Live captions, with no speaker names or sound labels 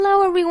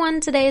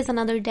everyone, today is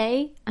another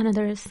day,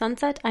 another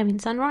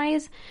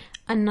sunrise,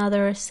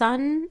 another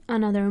sun,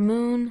 another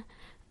moon,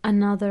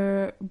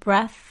 another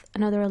breath,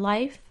 another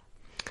life.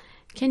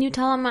 Can you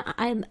tell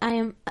I am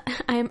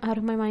out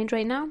of my mind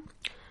right now?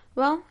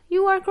 Well,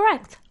 you are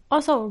correct.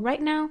 Also,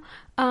 right now,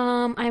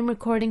 I'm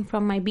recording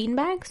from my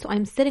beanbag, so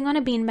I'm sitting on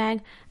a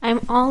beanbag.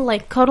 I'm all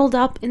like cuddled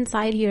up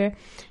inside here,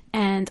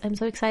 and I'm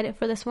so excited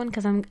for this one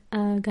because I'm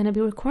gonna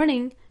be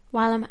recording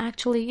while I'm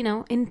actually,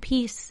 in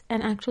peace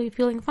and actually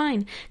feeling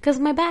fine. Because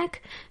my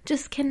back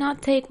just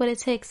cannot take what it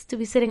takes to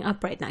be sitting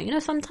up right now.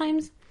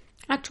 Sometimes,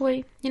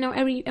 actually,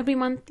 every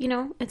month,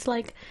 it's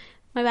like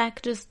my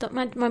back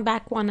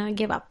wanna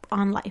give up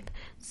on life.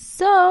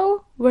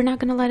 So, we're not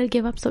gonna let it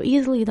give up so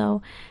easily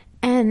though.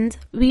 And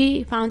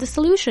we found a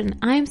solution.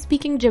 I'm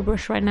speaking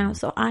gibberish right now,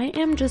 so I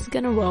am just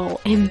gonna roll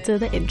into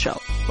the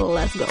intro.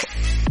 Let's go.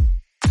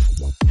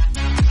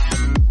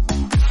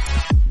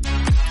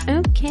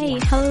 Okay,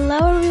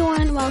 hello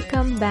everyone,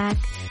 welcome back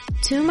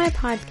to my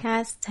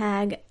podcast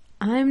tag,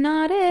 I'm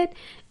Not It.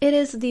 It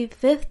is the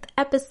 5th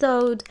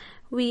episode.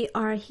 We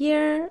are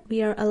here,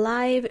 we are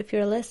alive. If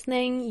you're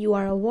listening, you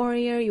are a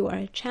warrior, you are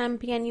a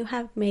champion, you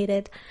have made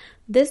it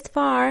this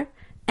far,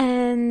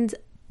 and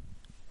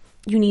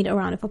you need a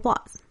round of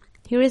applause.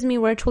 Here is me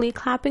virtually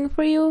clapping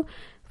for you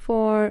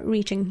for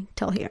reaching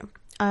till here.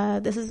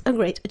 This is a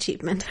great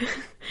achievement.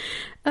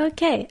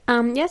 Okay,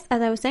 yes,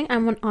 as I was saying,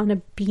 I'm on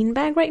a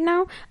beanbag right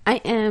now. I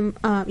am,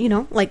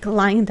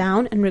 lying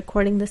down and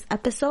recording this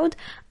episode.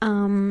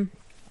 And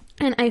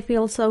I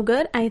feel so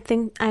good. I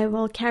think I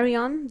will carry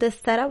on this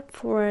setup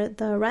for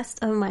the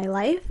rest of my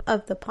life,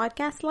 of the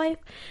podcast life,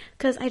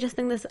 because I just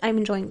think I'm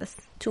enjoying this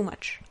too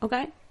much,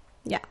 okay?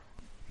 Yeah.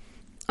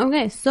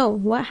 Okay, so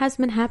what has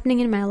been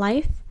happening in my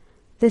life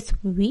this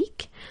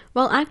week?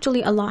 Well,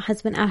 actually, a lot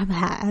has been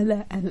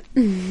happening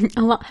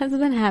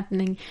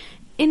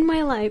in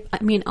my life.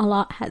 I mean, a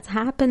lot has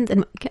happened.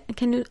 And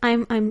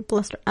I'm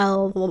flustered. A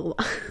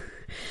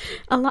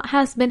lot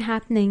has been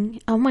happening.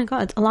 Oh my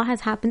god, a lot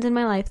has happened in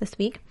my life this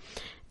week.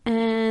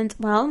 And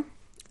well,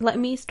 let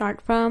me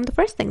start from the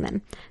first thing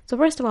then. So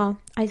first of all,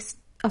 I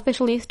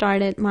officially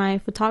started my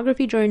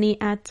photography journey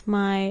at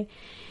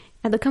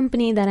the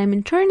company that I'm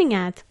interning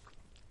at.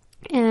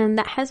 And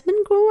that has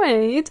been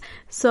great.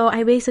 So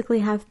I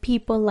basically have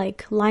people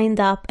like lined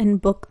up and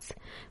booked,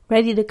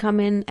 ready to come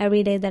in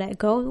every day that I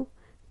go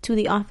to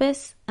the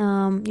office,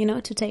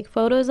 to take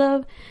photos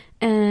of.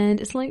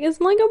 And it's like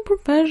a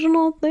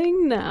professional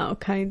thing now,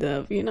 kind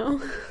of,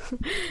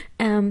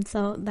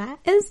 so that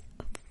is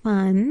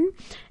fun.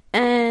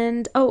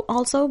 And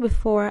also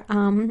before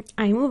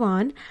I move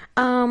on,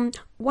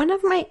 one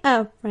of my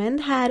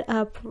friend had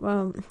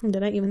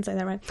did I even say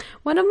that right?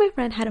 One of my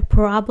friend had a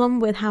problem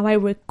with how I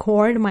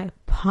record my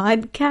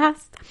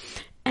podcast,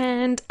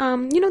 and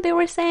they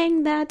were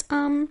saying that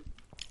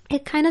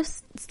it kind of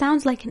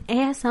sounds like an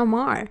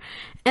ASMR,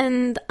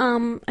 and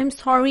I'm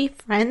sorry,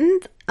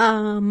 friend,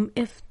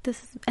 if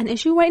this is an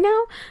issue right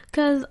now,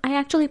 because I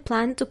actually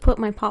plan to put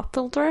my pop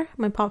filter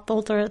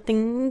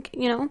thing,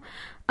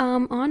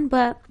 on,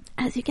 but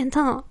as you can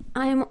tell,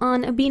 I'm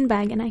on a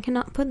beanbag and I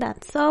cannot put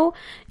that. So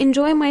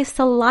enjoy my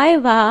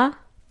saliva,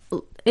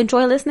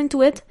 enjoy listening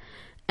to it,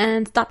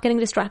 and stop getting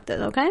distracted,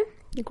 okay?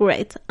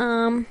 Great.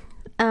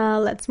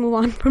 Let's move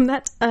on from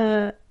that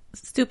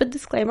stupid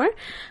disclaimer.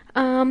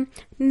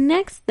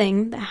 Next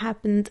thing that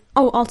happened.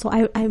 Oh, also,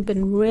 I've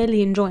been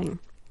really enjoying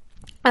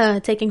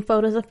taking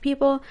photos of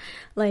people.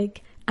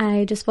 Like,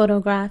 I just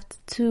photographed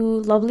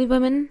 2 lovely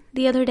women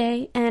the other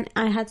day, and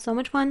I had so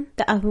much fun.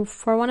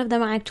 For one of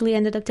them, I actually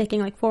ended up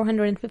taking like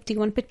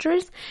 451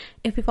 pictures.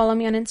 If you follow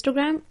me on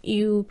Instagram,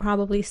 you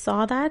probably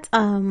saw that.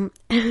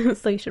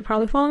 So you should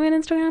probably follow me on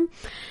Instagram.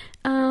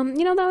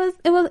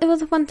 It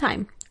was a fun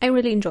time. I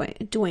really enjoy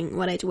doing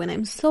what I do, and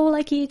I'm so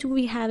lucky to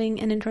be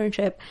having an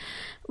internship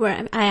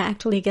where I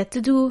actually get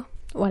to do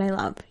what I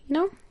love.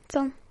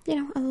 So.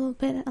 A little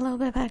bit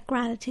of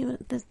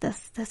gratitude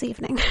this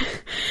evening.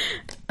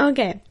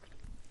 Okay.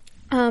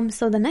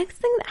 So the next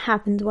thing that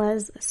happened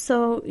was,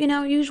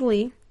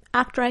 usually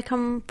after I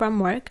come from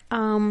work,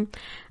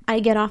 I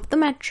get off the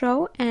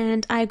metro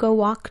and I go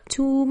walk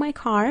to my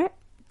car,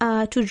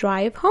 to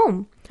drive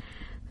home.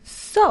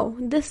 So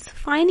this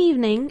fine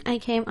evening, I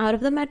came out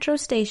of the metro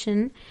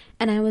station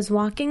and I was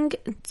walking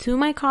to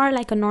my car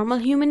like a normal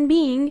human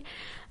being.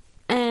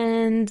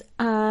 And,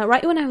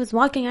 right when I was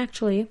walking,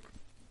 actually,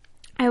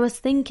 I was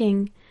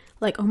thinking,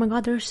 like, oh my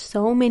god, there's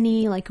so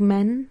many, like,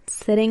 men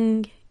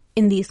sitting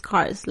in these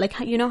cars. Like,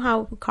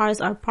 how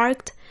cars are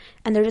parked,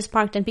 and they're just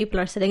parked and people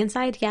are sitting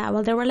inside? Yeah,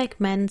 well, there were,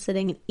 like, men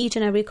sitting in each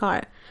and every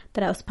car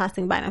that I was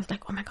passing by, and I was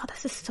like, oh my god,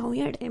 this is so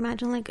weird.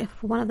 Imagine, like, if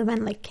one of the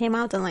men, like, came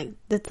out and, like,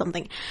 did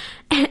something.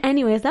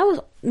 Anyways, that was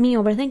me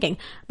overthinking.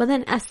 But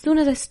then, as soon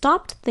as I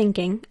stopped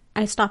thinking,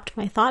 I stopped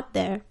my thought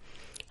there.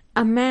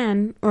 A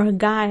man, or a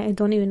guy, I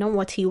don't even know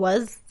what he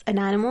was, an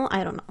animal,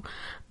 I don't know.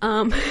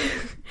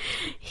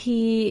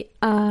 He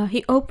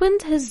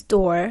opened his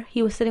door.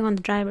 He was sitting on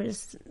the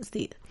driver's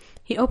seat.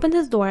 He opened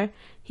his door.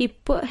 He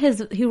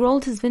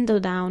rolled his window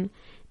down,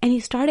 and he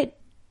started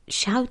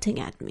shouting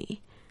at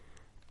me.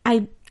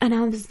 and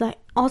I was like,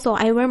 also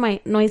I wear my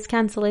noise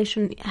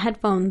cancellation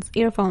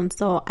earphones,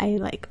 so I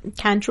like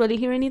can't really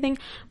hear anything,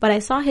 but I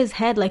saw his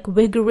head like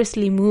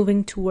vigorously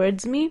moving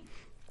towards me.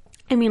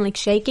 I mean, like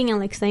shaking and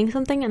like saying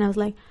something, and I was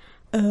like,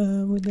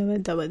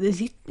 is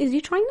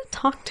he trying to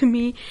talk to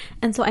me?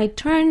 And so I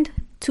turned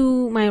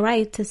to my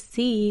right to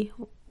see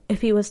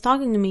if he was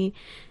talking to me,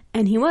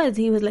 and he was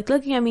like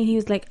looking at me. He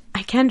was like,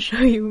 I can't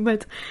show you,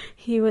 but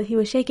he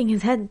was shaking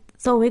his head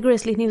so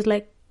vigorously, and he was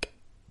like,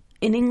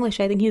 in English,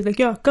 I think he was like,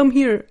 yeah, come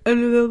here,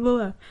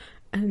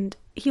 and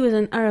he was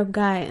an Arab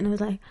guy, and I was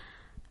like,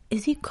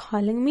 is he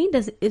calling me?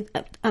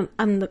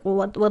 I'm like,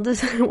 what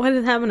is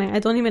happening? I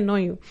don't even know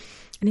you.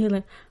 And he was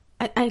like,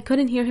 I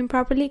couldn't hear him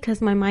properly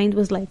because my mind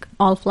was like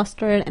all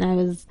flustered, and I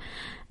was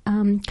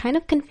kind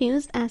of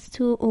confused as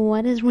to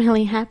what is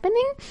really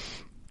happening.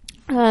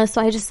 So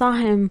I just saw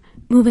him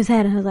move his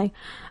head, and I was like,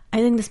 I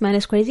think this man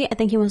is crazy. I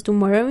think he wants to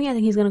murder me. I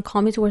think he's gonna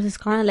call me towards his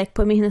car and like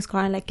put me in his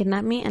car and like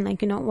kidnap me and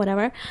like,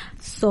 whatever.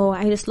 So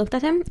I just looked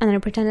at him and then I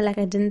pretended like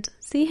I didn't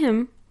see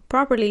him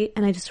properly,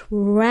 and I just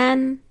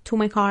ran to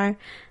my car.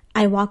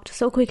 I walked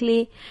so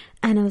quickly,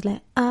 and I was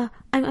like,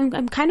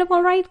 I'm kind of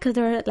alright because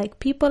there are like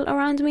people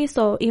around me.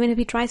 So even if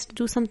he tries to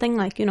do something,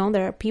 like,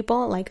 there are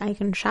people, like I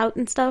can shout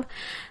and stuff.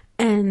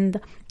 And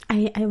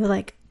I was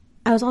like,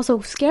 I was also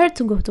scared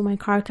to go to my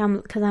car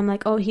because I'm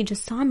like, oh, he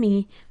just saw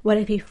me. What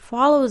if he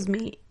follows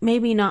me?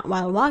 Maybe not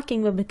while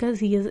walking, but because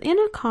he is in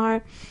a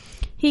car,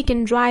 he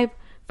can drive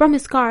from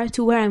his car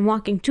to where I'm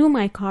walking to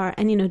my car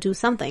and, do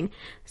something.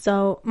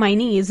 So my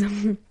knees,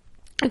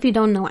 if you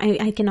don't know,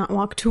 I cannot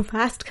walk too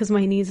fast because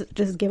my knees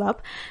just give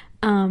up.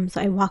 So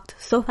I walked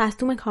so fast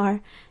to my car,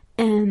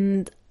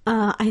 and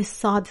I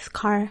saw this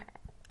car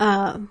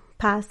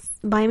pass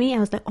by me. I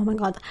was like, oh my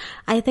god,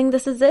 I think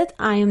this is it.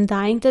 I am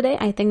dying today.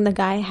 I think the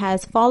guy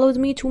has followed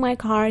me to my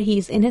car.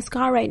 He's in his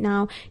car right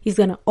now. He's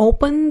gonna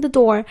open the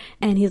door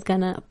and he's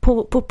gonna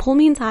pull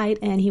me inside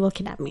and he will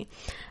kidnap me.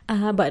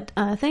 But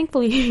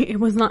thankfully it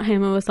was not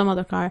him. It was some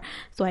other car.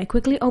 So I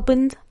quickly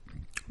opened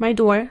my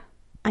door.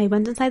 I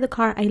went inside the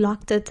car. I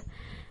locked it,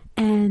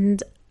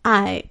 and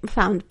I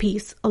found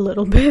peace a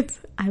little bit.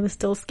 I was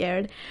still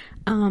scared.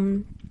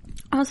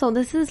 Also,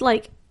 this is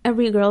like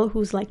every girl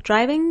who's like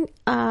driving,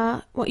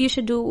 what you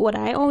should do, what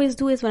I always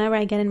do is whenever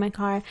I get in my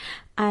car,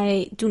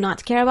 I do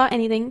not care about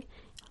anything.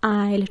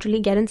 I literally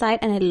get inside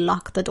and I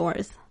lock the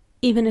doors.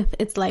 Even if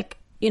it's like,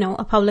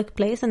 a public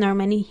place and there are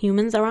many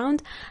humans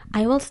around,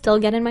 I will still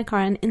get in my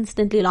car and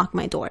instantly lock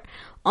my door.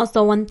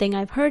 Also, one thing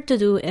I've heard to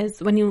do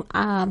is when you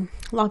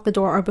lock the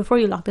door, or before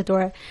you lock the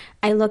door,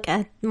 I look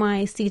at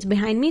my seat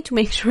behind me to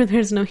make sure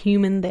there's no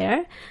human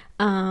there.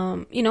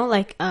 It's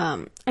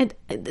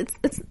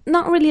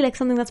not really like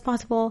something that's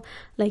possible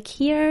like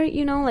here,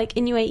 like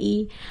in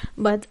UAE,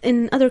 but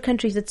in other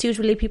countries it's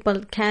usually people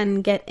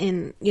can get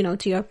in,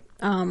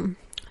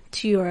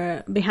 to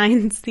your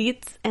behind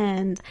seats,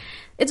 and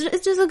it's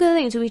just a good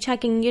thing to be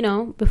checking,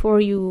 before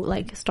you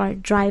like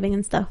start driving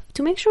and stuff,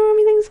 to make sure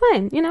everything's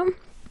fine,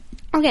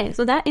 Okay,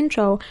 so that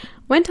intro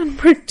went on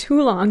for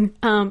too long,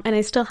 and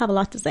I still have a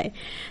lot to say.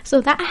 So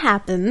that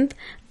happened.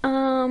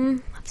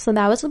 So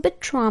that was a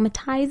bit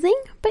traumatizing,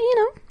 but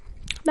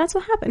that's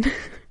what happened.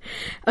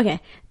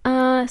 Okay,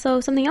 so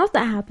something else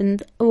that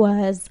happened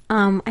was,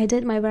 I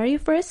did my very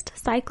first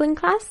cycling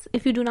class,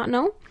 if you do not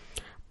know.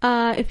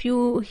 If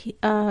you,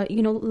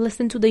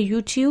 listen to the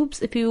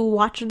YouTubes, if you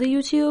watch the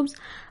YouTubes,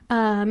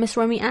 Miss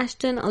Remy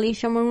Ashton,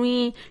 Alicia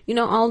Marie,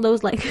 all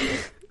those like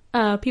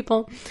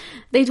people,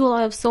 they do a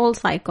lot of Soul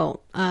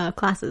Cycle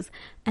classes.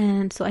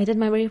 And so I did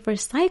my very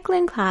first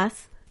cycling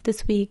class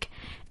this week,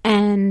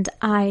 and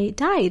I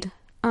died.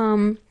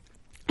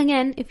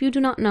 Again, if you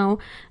do not know,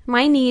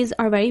 my knees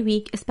are very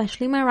weak,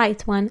 especially my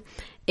right one.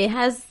 It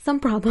has some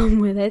problem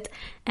with it,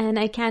 and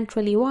I can't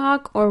really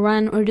walk or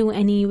run or do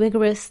any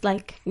vigorous,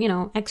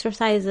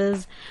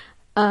 exercises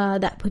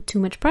that put too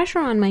much pressure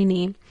on my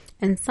knee.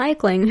 And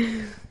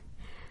cycling,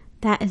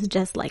 that is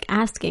just like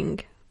asking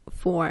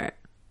for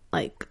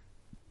like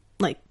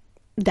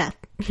death,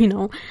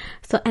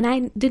 So, and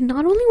I did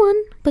not only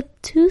one,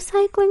 but 2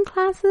 cycling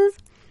classes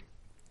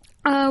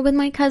with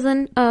my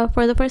cousin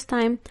for the first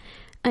time.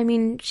 I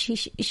mean, she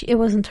it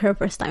wasn't her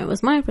first time, it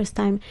was my first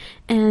time,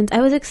 and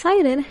I was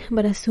excited,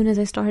 but as soon as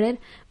I started,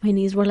 my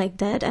knees were like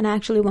dead, and I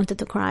actually wanted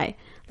to cry,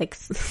 like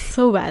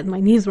so bad. My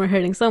knees were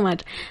hurting so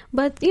much,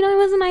 but it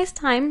was a nice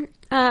time.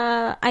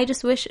 I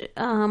just wish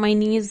my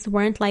knees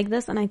weren't like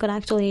this, and I could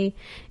actually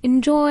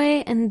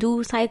enjoy and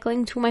do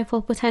cycling to my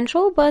full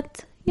potential,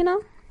 but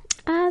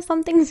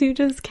some things you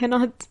just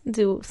cannot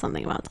do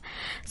something about.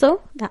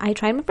 So I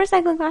tried my first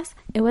cycling class.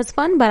 It was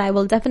fun, but I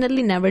will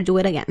definitely never do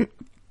it again.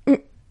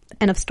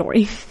 End of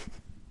story.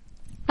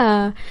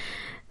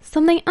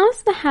 Something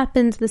else that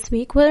happened this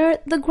week were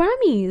the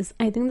Grammys.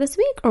 I think this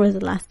week, or was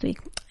it last week?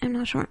 I'm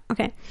not sure.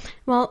 Okay.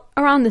 Well,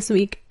 around this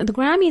week, the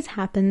Grammys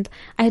happened.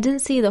 I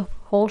didn't see the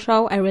whole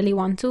show. I really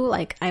want to.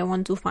 Like, I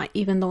want to find,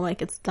 even though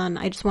like it's done,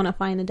 I just want to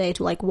find a day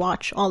to like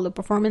watch all the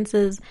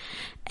performances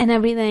and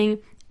everything.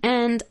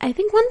 And I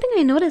think one thing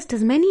I noticed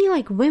is many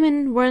like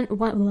women won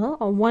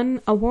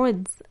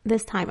awards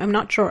this time. I'm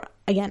not sure.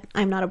 Again,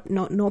 I'm not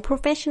no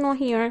professional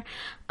here.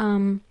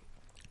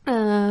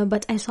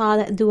 But I saw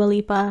that Dua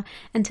Lipa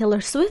and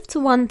Taylor Swift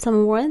won some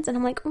awards, and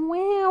I'm like,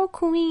 wow,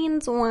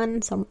 queens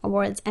won some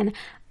awards, and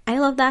I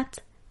love that.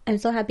 I'm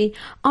so happy.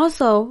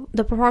 Also,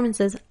 the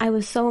performances, I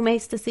was so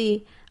amazed to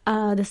see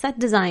the set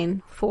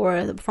design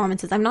for the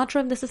performances. I'm not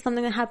sure if this is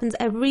something that happens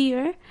every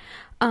year.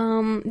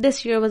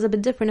 This year was a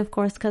bit different, of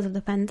course, because of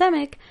the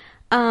pandemic.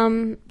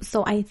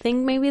 So I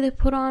think maybe they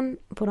put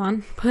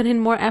in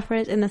more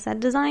effort in the set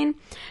design.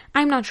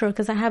 I'm not sure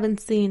because I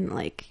haven't seen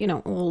like,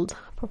 old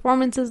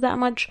performances that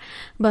much,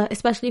 but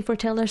especially for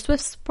Taylor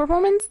Swift's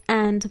performance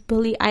and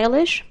Billie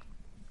Eilish,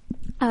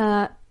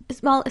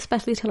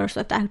 especially Taylor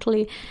Swift,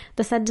 actually,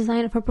 the set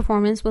design of her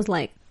performance was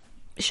like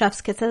chef's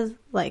kisses.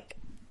 Like,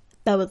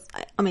 that was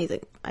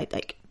amazing. I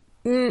like,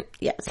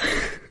 yes.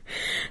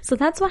 So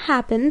that's what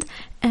happened,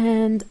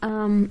 and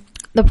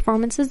the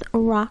performances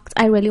rocked.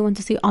 I really want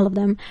to see all of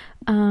them.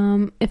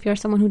 If you're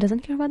someone who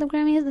doesn't care about the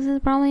Grammys, this is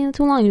probably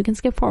too long. You can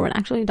skip forward.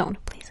 Actually,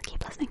 don't. Please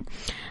keep listening.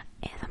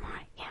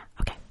 ASMR. Yeah,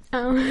 okay.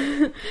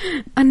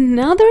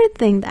 Another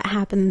thing that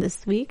happened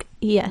this week,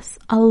 yes,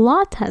 a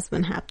lot has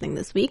been happening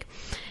this week,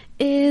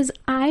 is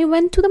I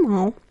went to the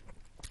mall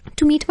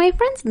to meet my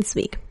friends this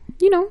week.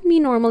 Me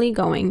normally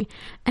going,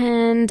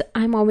 and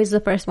I'm always the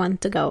first one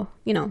to go,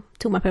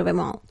 to my favorite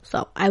mall.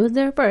 So I was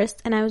there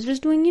first, and I was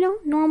just doing,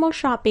 normal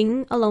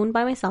shopping alone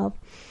by myself.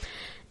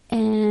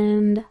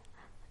 And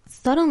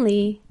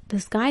suddenly,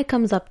 this guy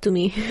comes up to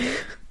me.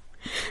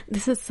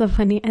 This is so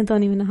funny. I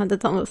don't even know how to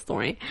tell the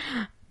story.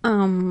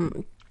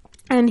 And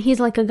he's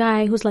like a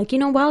guy who's like,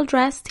 well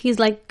dressed. He's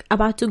like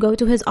about to go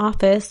to his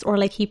office, or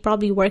like he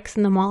probably works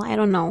in the mall. I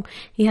don't know.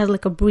 He has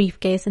like a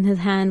briefcase in his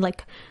hand,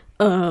 like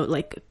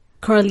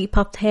curly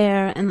puffed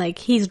hair, and like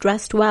he's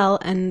dressed well,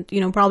 and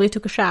probably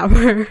took a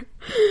shower.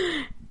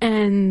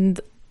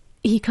 And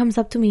he comes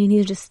up to me, and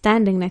he's just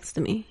standing next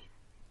to me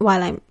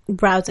while I'm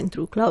browsing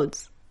through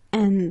clothes,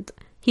 and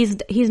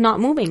he's not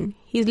moving.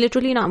 He's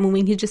literally not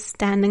moving. He's just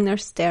standing there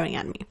staring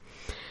at me.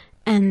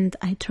 And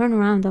I turn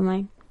around, I'm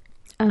like,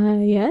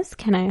 yes,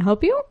 can I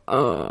help you?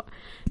 And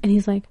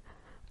he's like,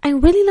 I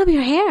really love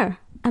your hair.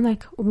 I'm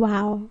like,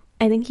 wow,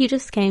 I think he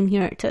just came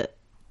here to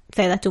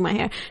say that to my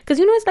hair, because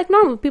it's like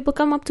normal. People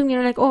come up to me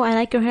and are like, oh, I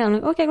like your hair. I'm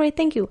like, okay, great,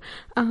 thank you.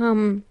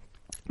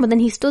 But then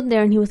he stood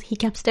there and he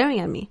kept staring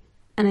at me,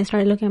 and I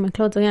started looking at my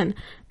clothes again,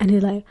 and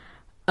he's like,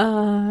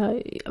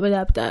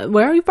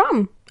 where are you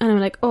from? And I'm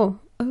like,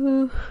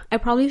 I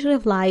probably should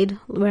have lied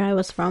where I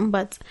was from,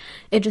 but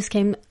it just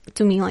came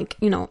to me like,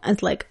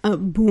 as like a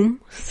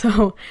boom.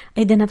 So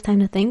I didn't have time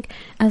to think.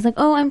 I was like,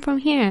 oh, I'm from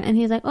here. And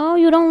he's like, oh,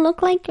 you don't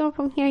look like you're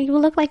from here. You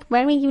look like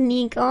very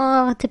unique.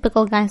 Oh,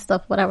 typical guy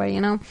stuff, whatever,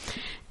 And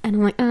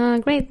I'm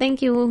like, great,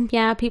 thank you.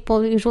 Yeah,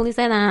 people usually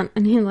say that.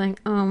 And he's like,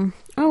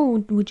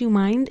 oh, would you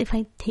mind if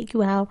I take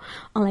you out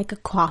on like a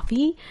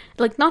coffee?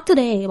 Like, not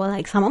today, but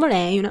like some other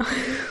day,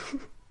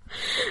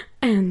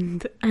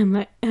 And I'm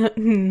like,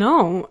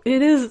 no,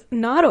 it is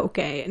not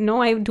okay.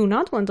 No, I do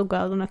not want to go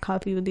out on a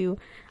coffee with you.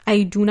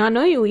 I do not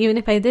know you. Even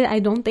if I did, I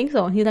don't think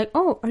so. And he's like,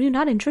 oh, are you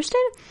not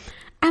interested?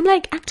 I'm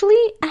like, actually,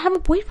 I have a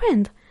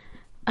boyfriend.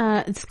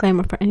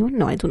 Disclaimer for anyone.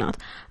 No, I do not.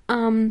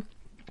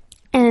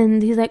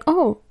 And he's like,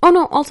 oh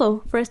no,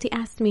 also, first he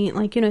asked me,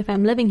 like, if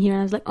I'm living here,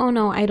 and I was like, oh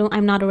no,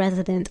 I'm not a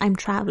resident, I'm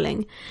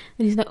traveling.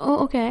 And he's like,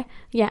 oh, okay.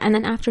 Yeah, and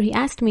then after he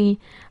asked me,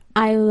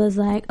 I was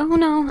like, oh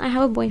no, I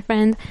have a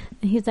boyfriend.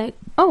 And he's like,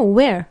 oh,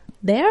 where?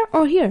 There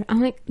or here?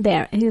 I'm like,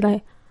 there. And he's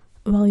like,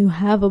 well, you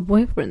have a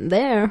boyfriend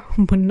there,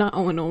 but not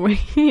one over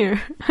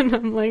here. And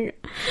I'm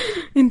like,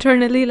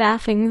 internally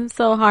laughing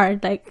so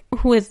hard, like,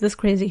 who is this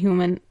crazy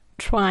human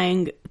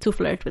trying to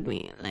flirt with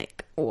me?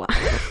 Like, what?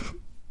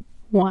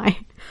 Why?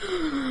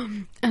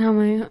 And I'm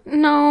like,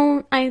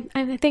 no, I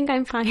think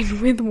I'm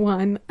fine with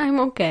one. I'm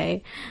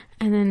okay.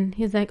 And then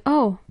he's like,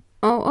 oh,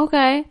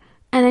 okay.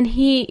 And then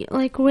he,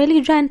 like,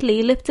 really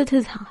gently lifted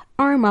his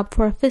arm up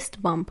for a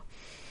fist bump.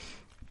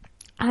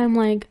 I'm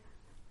like,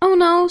 oh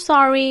no,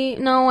 sorry.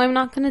 No, I'm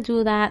not gonna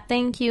do that.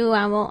 Thank you.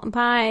 I will.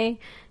 Bye.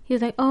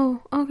 He's like,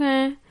 oh,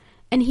 okay.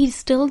 And he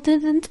still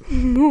didn't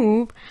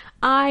move.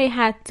 I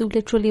had to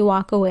literally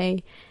walk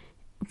away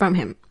from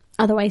him.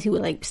 Otherwise, he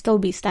would like still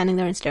be standing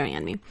there and staring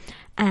at me.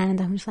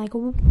 And I'm just like,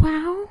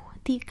 wow,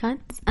 the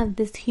guts of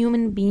this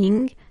human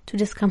being to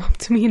just come up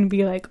to me and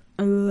be like,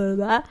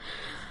 that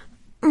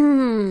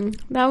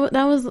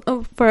was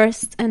a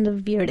first and a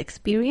weird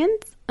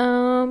experience.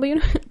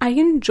 But I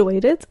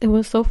enjoyed it. It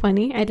was so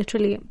funny. I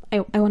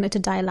wanted to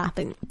die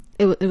laughing.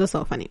 It was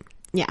so funny.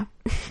 Yeah.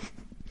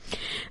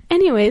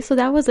 Anyway, so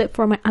that was it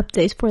for my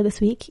update for this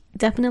week.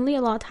 Definitely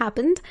a lot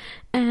happened,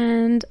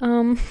 and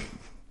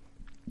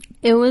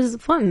it was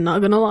fun,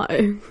 not gonna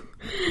lie.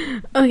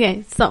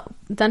 Okay, so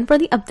done for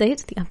the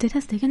update. The update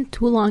has taken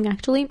too long,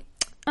 actually.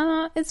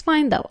 It's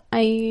fine though.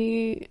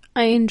 I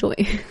enjoy.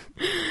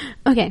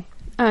 Okay.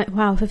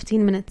 Wow,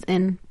 15 minutes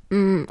in.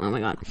 Oh my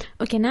god.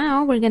 Okay,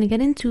 now we're gonna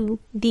get into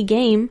the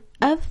game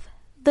of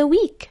the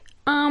week.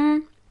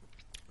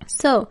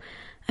 So,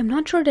 I'm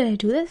not sure, did I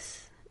do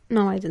this?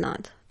 No, I did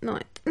not. No,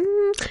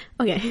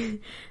 okay.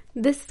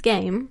 This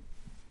game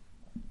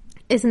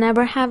is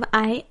Never Have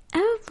I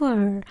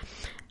Ever.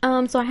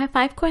 So I have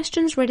 5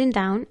 questions written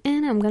down,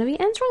 and I'm gonna be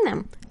answering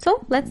them.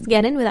 So let's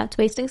get in without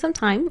wasting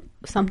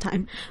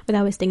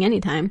without wasting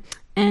any time.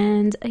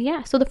 And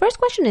yeah, so the first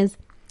question is,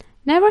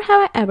 never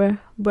have I ever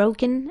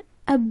broken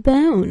a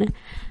bone.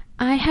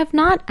 I have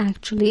not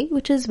actually,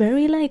 which is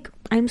very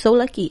I'm so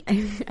lucky.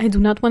 I do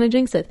not want to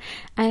jinx it.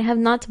 I have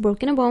not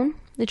broken a bone.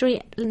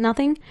 Literally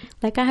nothing.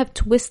 I have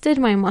twisted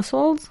my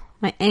muscles,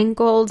 my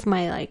ankles,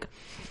 my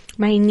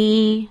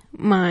knee,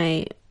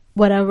 my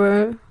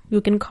whatever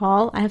you can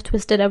call. I have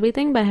twisted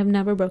everything, but I have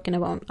never broken a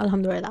bone.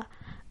 Alhamdulillah.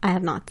 I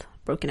have not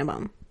broken a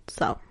bone.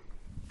 So,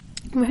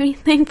 I'm very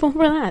thankful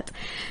for that.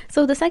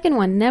 So the second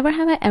one, never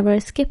have I ever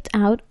skipped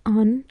out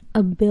on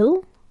a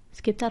bill.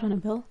 Skipped out on a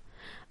bill?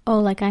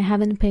 Oh, I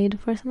haven't paid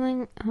for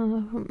something?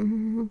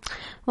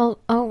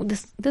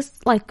 This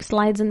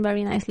slides in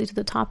very nicely to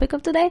the topic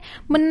of today.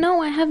 But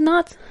no, I have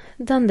not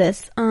done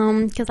this.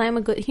 Because I'm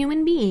a good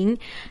human being.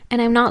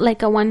 And I'm not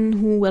a one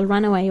who will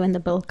run away when the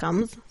bill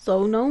comes.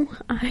 So no,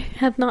 I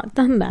have not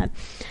done that.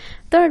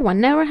 Third one,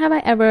 never have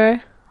I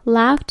ever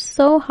laughed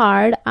so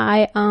hard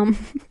I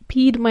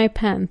peed my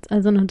pants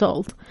as an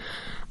adult.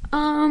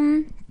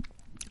 I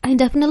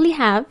definitely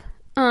have.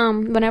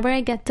 Whenever I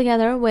get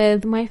together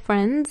with my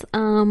friends,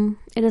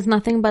 it is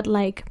nothing but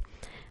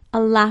a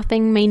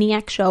laughing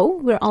maniac show.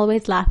 We're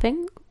always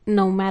laughing,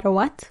 no matter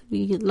what.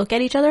 We look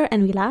at each other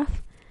and we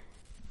laugh.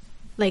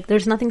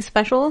 There's nothing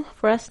special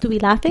for us to be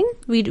laughing.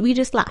 We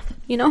just laugh,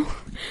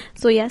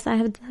 So yes, I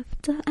have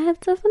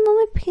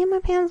definitely peed my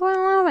pants while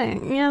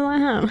laughing. Yes, I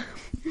have.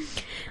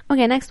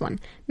 Okay, next one.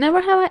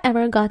 Never have I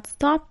ever got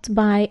stopped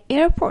by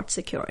airport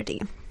security.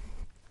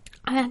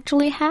 I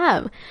actually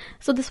have.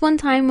 So this one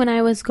time when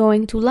I was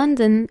going to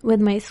London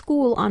with my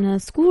school on a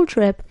school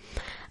trip,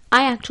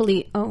 I'm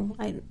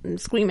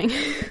screaming.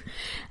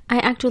 I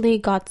actually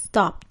got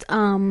stopped,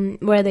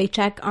 where they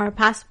check our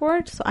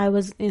passport. So I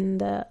was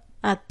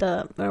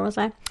where was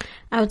I?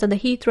 I was at the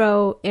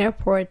Heathrow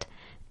airport,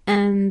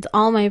 and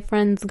all my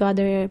friends got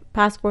their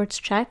passports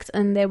checked,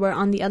 and they were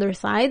on the other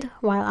side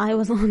while I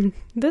was on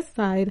this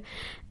side.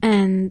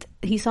 And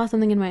he saw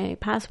something in my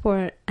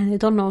passport, and I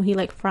don't know, he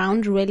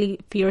frowned really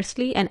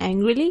fiercely and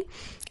angrily,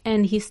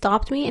 and he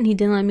stopped me and he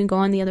didn't let me go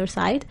on the other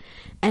side.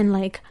 And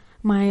the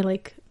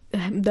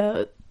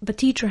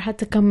teacher had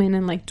to come in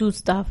and do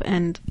stuff,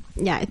 and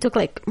yeah, it took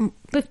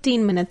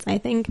 15 minutes, I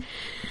think,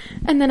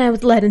 and then I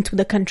was led into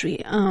the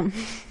country.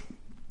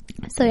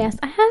 So yes,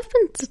 I have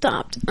been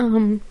stopped.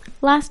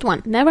 Last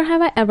one, never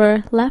have I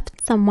ever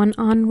left someone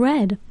on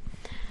read.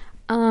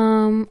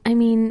 I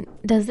mean,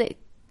 does it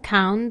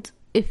count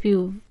if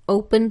you've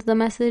opened the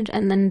message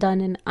and then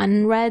done an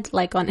unread,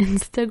 on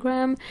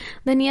Instagram?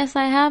 Then yes,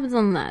 I have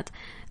done that.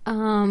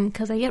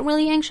 Because I get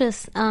really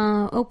anxious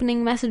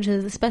opening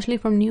messages, especially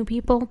from new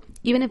people.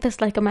 Even if it's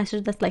a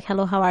message that's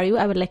hello, how are you?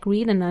 I would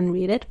read and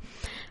unread it.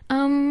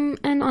 And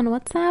on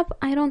WhatsApp,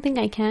 I don't think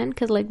I can,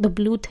 because the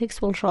blue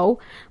ticks will show.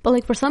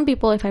 But for some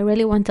people, if I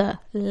really want to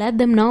let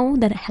them know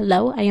that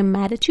hello, I am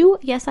mad at you,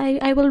 yes,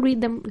 I will read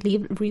them.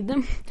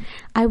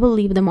 I will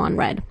leave them on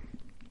read.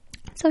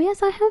 So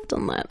yes, I have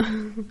done that.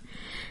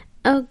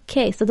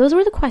 Okay, so those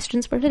were the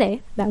questions for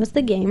today. That was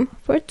the game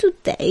for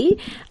today.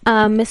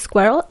 Miss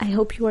Squirrel, I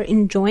hope you are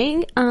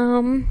enjoying.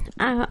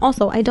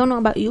 Also, I don't know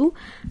about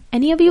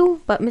any of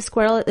you, but Miss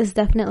Squirrel is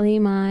definitely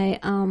my,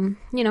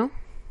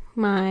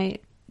 my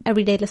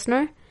everyday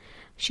listener.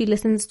 She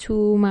listens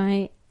to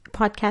my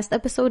podcast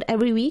episode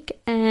every week,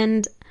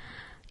 and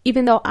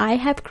even though I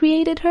have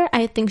created her,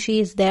 I think she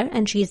is there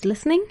and she is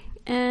listening,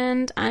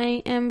 and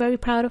I am very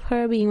proud of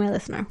her being my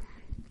listener.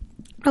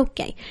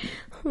 Okay,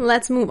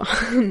 let's move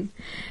on.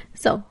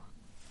 So,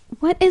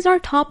 what is our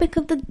topic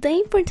of the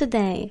day for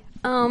today?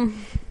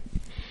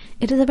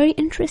 It is a very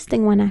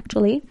interesting one,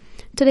 actually.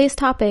 Today's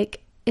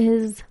topic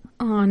is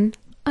on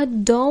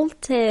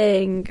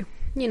adulting.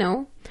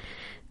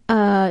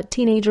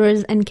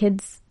 Teenagers and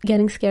kids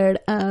getting scared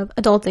of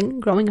adulting,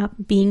 growing up,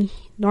 being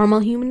normal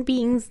human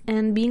beings,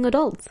 and being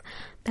adults.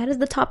 That is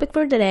the topic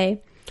for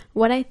today.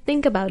 What I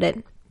think about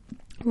it,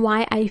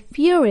 why I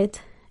fear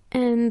it,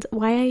 and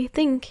why I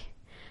think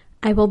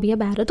I will be a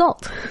bad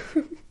adult.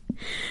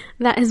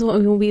 That is what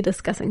we will be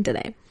discussing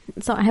today.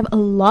 So I have a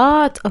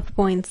lot of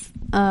points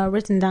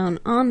written down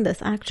on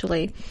this,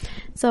 actually.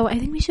 So I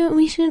think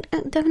we should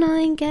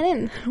definitely get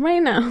in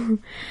right now.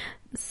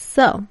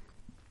 So,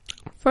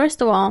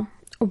 first of all,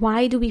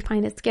 why do we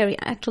find it scary?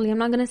 Actually, I'm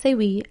not going to say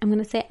we. I'm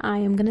going to say I.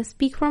 I'm going to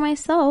speak for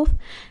myself,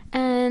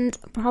 and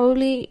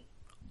probably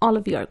all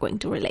of you are going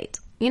to relate,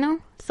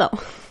 So,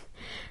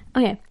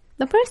 okay.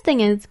 The first thing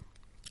is,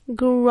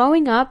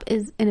 growing up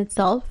is in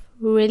itself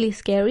really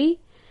scary.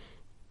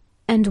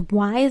 And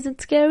why is it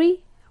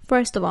scary?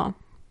 First of all,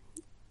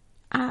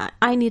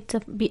 I need to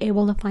be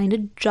able to find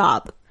a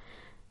job.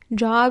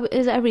 Job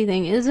is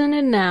everything, isn't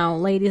it now,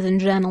 ladies and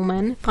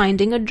gentlemen?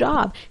 Finding a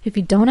job. If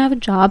you don't have a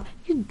job,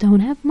 you don't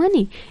have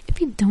money. If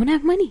you don't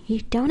have money,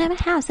 you don't have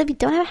a house. If you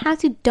don't have a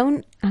house, you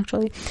don't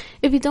actually.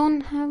 If you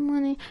don't have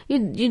money,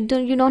 you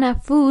don't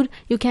have food.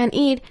 You can't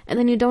eat, and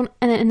then you don't,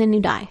 and then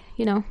you die.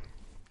 You know.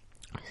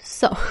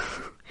 So,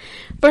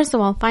 first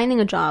of all, finding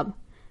a job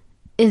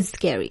is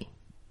scary,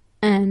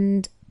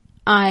 and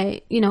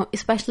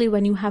especially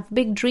when you have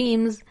big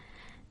dreams,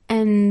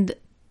 and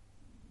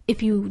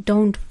if you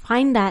don't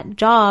find that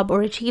job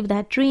or achieve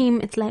that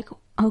dream, it's like,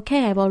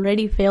 okay, I've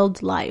already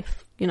failed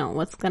life.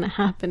 What's gonna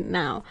happen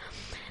now?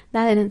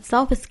 That in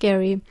itself is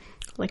scary.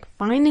 Like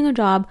finding a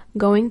job,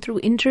 going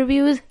through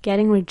interviews,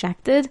 getting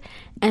rejected,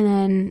 and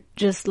then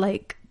just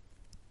like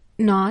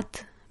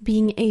not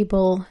being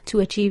able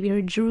to achieve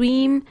your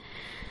dream,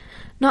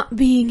 not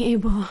being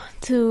able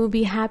to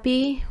be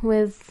happy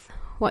with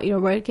what you're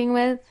working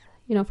with,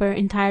 for your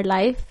entire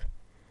life.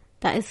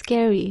 That is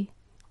scary.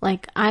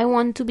 Like, I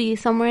want to be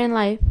somewhere in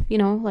life,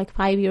 like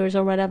 5 years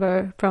or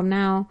whatever from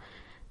now.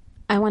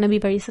 I want to be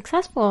very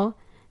successful.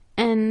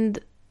 And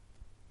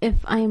if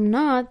I'm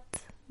not,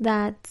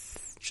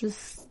 that's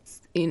just,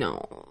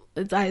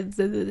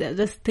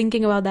 just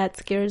thinking about that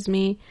scares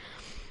me.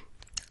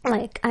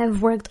 Like,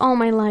 I've worked all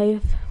my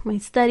life, my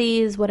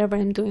studies, whatever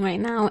I'm doing right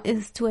now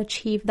is to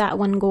achieve that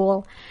one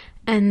goal.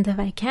 And if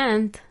I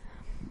can't,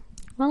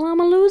 well, I'm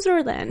a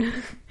loser then.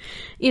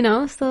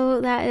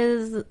 So that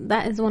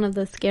is one of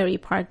the scary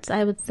parts,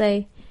 I would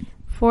say,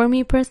 for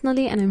me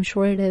personally, and I'm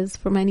sure it is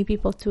for many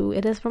people too.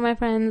 It is for my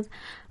friends.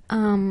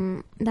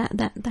 That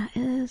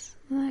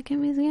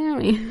can be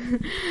scary.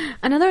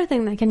 Another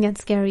thing that can get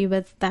scary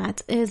with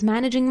that is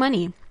managing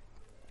money.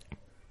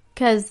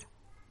 Because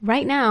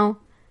right now,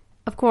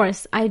 of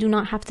course, I do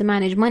not have to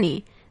manage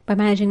money. By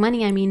managing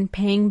money, I mean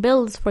paying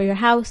bills for your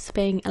house,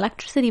 paying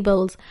electricity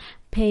bills,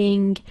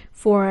 paying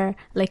for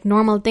like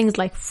normal things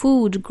like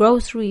food,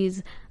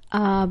 groceries,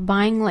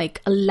 buying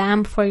like a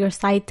lamp for your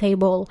side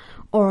table,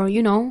 or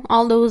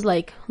all those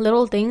like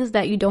little things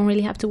that you don't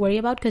really have to worry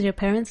about because your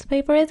parents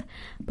pay for it.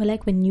 But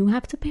like when you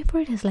have to pay for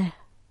it, it's like,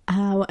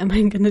 how am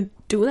I gonna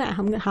do that?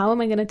 How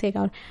am I gonna take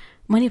out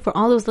money for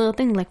all those little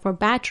things, like for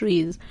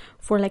batteries,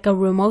 for like a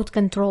remote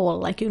control,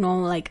 like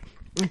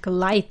like a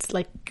light,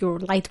 like your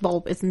light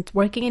bulb isn't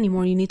working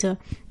anymore, you need to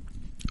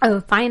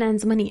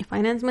finance money,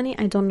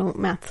 I don't know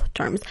math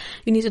terms.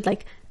 You need to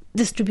like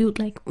distribute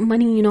like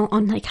money,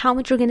 on like how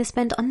much you're going to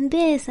spend on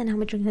this and how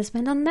much you're going to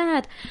spend on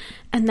that.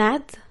 And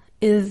that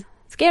is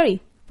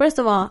scary. First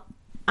of all,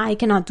 I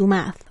cannot do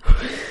math.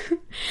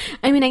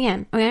 I mean,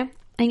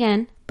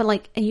 again, but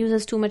like it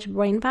uses too much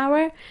brain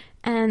power,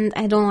 and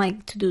I don't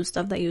like to do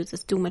stuff that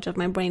uses too much of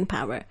my brain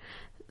power.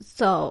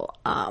 So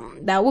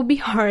that would be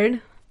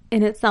hard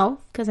in itself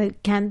because I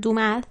can't do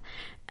math.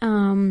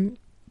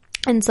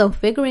 And so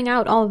figuring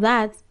out all of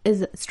that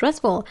is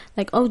stressful.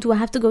 Like, oh, do I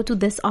have to go to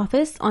this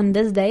office on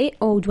this day?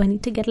 Oh, do I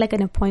need to get like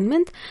an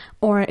appointment?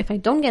 Or if I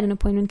don't get an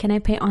appointment, can I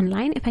pay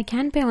online? If I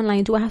can't pay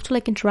online, do I have to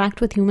like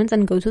interact with humans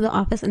and go to the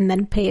office and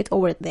then pay it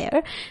over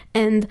there?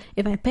 And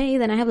if I pay,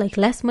 then I have like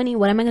less money.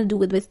 What am I going to do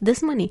with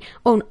this money?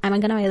 Oh, am I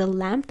going to buy the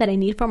lamp that I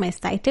need for my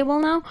side table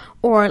now?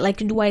 Or like,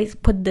 do I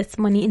put this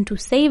money into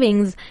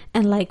savings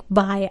and like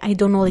buy, I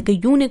don't know, like a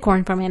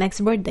unicorn for my next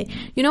birthday?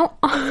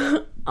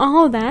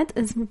 All that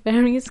is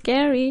very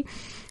scary.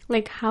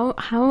 Like, how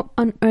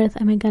on earth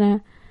am I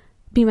gonna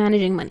be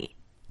managing money?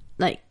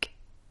 Like,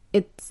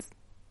 it's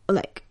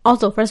like,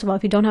 also, first of all,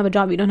 if you don't have a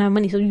job, you don't have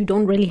money, so you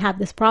don't really have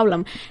this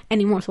problem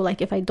anymore. So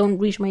like, if I don't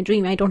reach my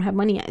dream, I don't have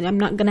money, I'm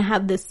not gonna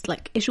have this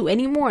like issue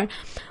anymore.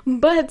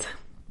 But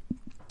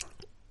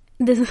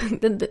this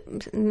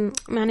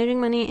managing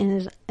money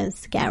is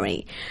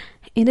scary.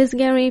 It is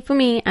scary for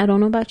me. I don't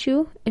know about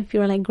you. If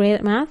you're like great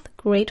at math,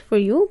 great for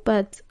you,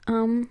 but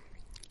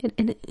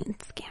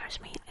it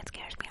scares me. It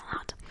scares me a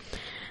lot.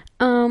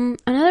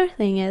 Another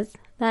thing is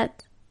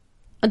that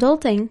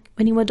adulting,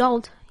 when you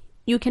adult,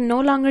 you can no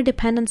longer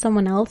depend on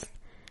someone else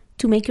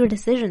to make your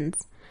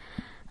decisions.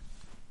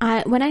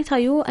 When I tell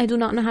you I do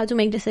not know how to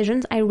make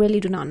decisions, I really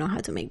do not know how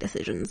to make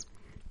decisions.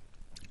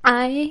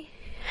 Like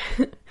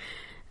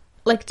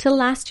till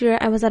last year,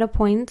 I was at a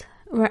point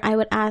where I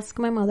would ask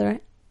my mother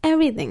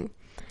everything.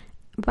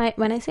 But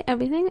when I say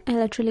everything, I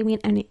literally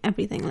mean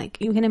everything. Like,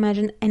 you can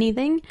imagine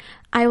anything,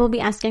 I will be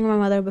asking my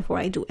mother before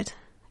I do it,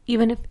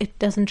 even if it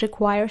doesn't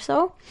require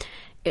so.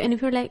 And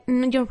if you're like,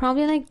 you're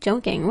probably like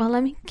joking. Well,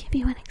 let me give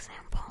you an example.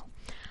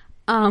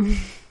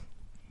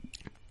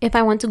 If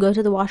I want to go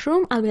to the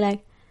washroom, I'll be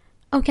like,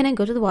 oh, can I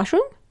go to the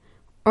washroom?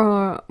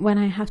 Or when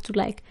I have to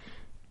like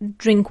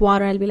drink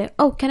water, I'll be like,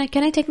 oh, can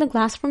I take the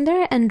glass from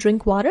there and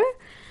drink water?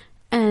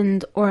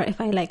 And or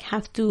if I like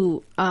have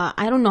to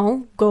I don't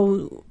know,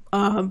 go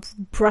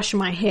brush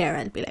my hair,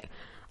 I'll be like,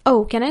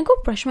 oh, can I go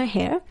brush my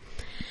hair?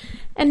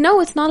 And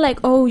no, it's not like,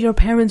 oh, your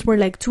parents were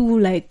like too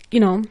like, they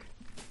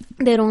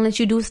don't let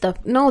you do stuff.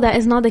 No, that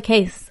is not the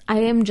case. I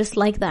am just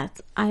like that.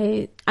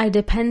 I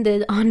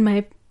depended on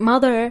my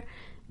mother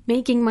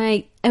making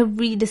my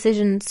every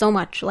decision so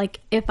much. Like,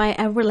 if I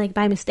ever, like,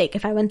 by mistake,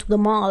 if I went to the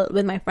mall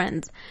with my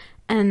friends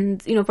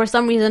And, for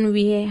some reason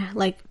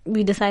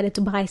we decided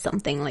to buy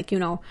something, like,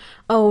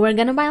 oh, we're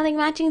gonna buy like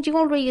matching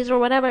jewelries or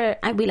whatever.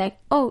 I'd be like,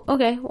 oh,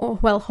 okay,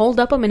 well, hold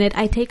up a minute.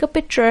 I take a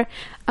picture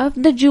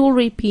of the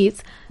jewelry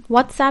piece,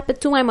 WhatsApp it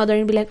to my mother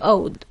and be like,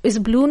 oh, is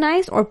blue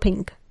nice or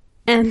pink?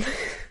 And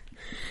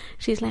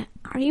she's like,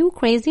 are you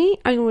crazy?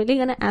 Are you really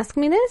gonna ask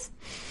me this?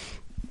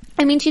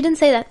 I mean, she didn't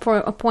say that for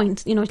a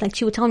point, like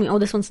she would tell me, oh,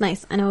 this one's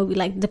nice, and I would be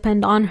like,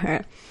 depend on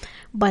her.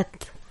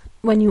 But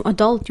when you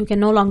adult, you can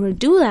no longer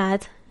do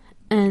that,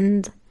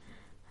 and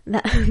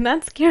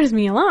that scares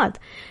me a lot.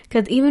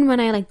 Because even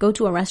when I like go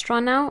to a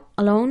restaurant now,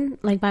 alone,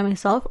 like by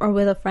myself or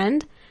with a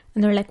friend,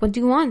 and they're like, what do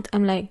you want?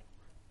 I'm like,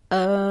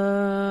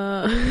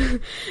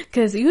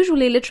 because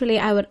usually, literally,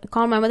 I would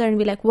call my mother and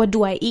be like, what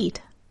do I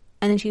eat?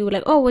 And then she would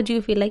like, oh, what do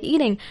you feel like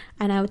eating?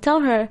 And I would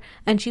tell her,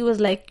 and she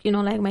was like,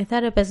 like my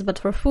therapist, but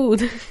for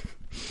food.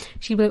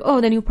 She'd be like,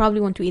 oh, then you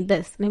probably want to eat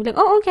this. And I'd be like,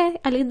 oh, okay,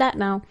 I'll eat that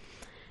now.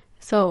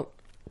 So,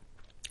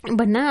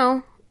 but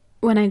now,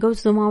 when I go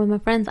to the mall with my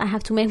friends, I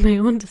have to make my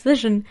own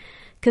decision.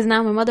 Because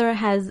now my mother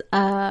has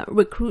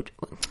what do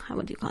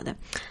you call that?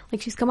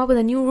 Like, she's come up with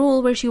a new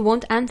rule where she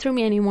won't answer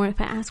me anymore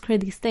if I ask her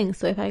these things.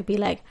 So if I be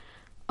like,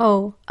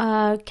 oh,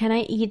 can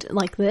I eat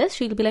like this?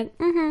 She'll be like,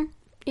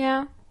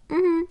 yeah,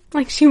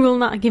 like she will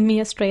not give me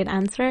a straight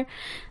answer.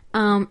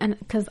 And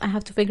because I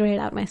have to figure it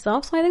out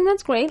myself. So I think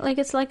that's great. Like,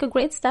 it's like a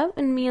great step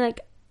in me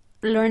like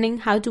learning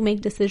how to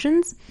make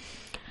decisions.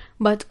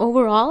 But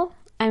overall,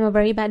 I'm a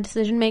very bad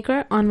decision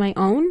maker on my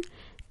own.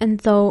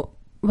 And so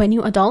when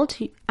you adult,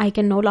 I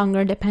can no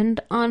longer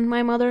depend on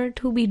my mother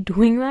to be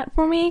doing that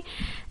for me.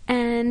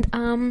 And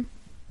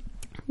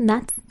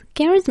that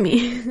scares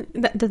me.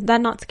 Does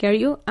that not scare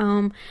you?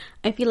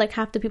 I feel like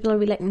half the people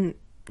are like,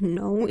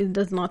 no, it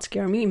does not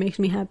scare me. It makes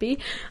me happy.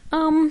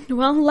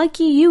 Well,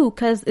 lucky you,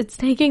 because it's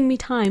taking me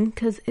time,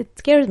 because it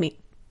scares me.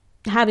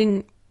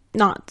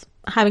 Not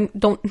having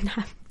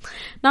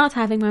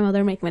my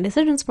mother make my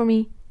decisions for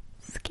me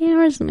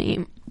scares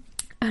me.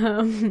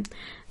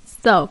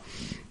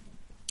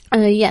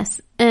 Yes.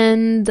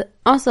 And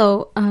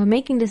also,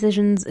 making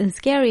decisions is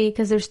scary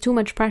because there's too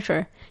much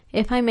pressure.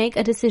 If I make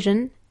a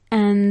decision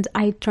and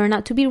I turn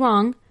out to be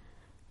wrong,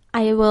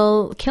 I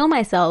will kill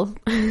myself.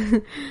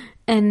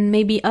 And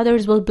maybe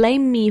others will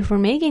blame me for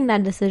making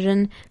that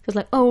decision. Because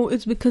like, oh,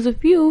 it's because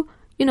of you.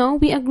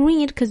 We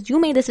agreed because you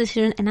made this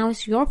decision and now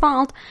it's your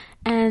fault.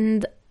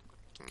 And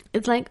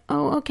it's like,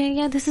 oh, okay,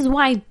 yeah, this is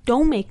why I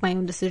don't make my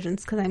own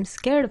decisions, because I'm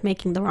scared of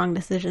making the wrong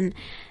decision.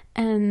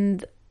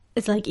 And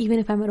it's like, even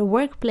if I'm at a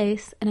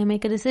workplace and I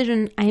make a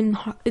decision,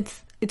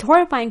 it's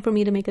horrifying for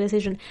me to make a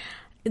decision.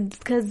 It's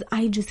because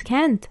I just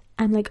can't.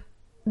 I'm like,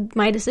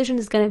 my decision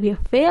is going to be a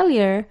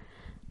failure.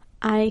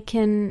 I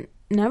can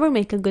never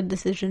make a good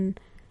decision.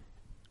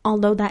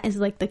 Although that is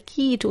like the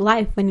key to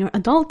life when you're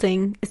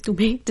adulting, is to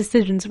make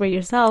decisions for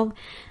yourself.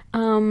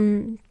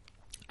 I'm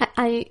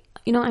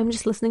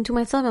just listening to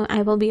myself, and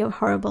I will be a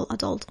horrible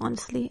adult,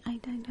 honestly. I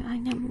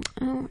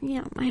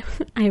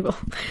will.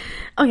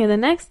 Okay, the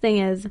next thing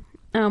is,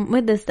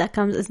 with this that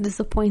comes is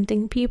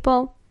disappointing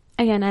people.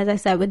 Again, as I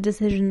said, with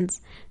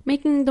decisions,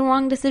 making the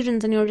wrong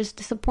decisions, and you're just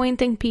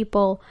disappointing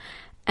people.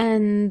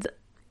 And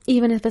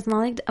even if it's not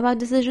like about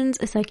decisions,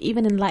 it's like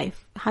even in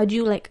life, how do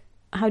you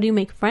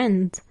make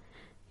friends?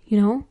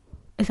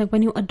 It's like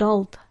when you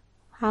adult,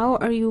 how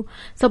are you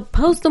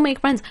supposed to make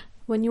friends?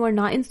 When you are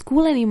not in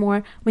school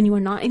anymore, when you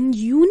are not in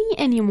uni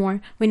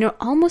anymore, when you're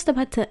almost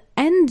about to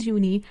end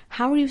uni,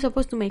 how are you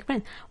supposed to make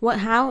friends?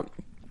 How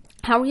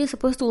are you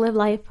supposed to live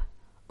life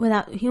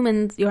without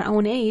humans your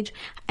own age?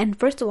 And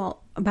first of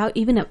all,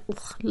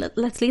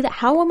 let's leave that.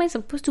 How am I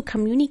supposed to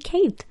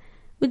communicate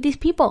with these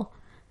people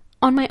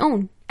on my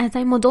own as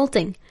I'm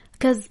adulting?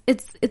 Because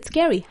it's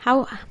scary.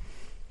 How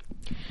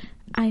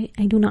I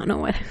do not know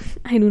what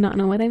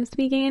I'm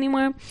speaking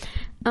anymore.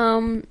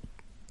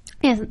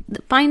 Yes,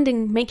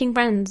 making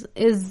friends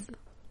is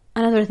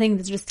another thing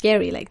that's just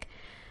scary. Like,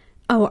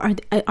 oh,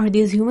 are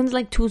these humans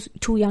like too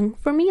young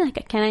for me?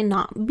 Like, can I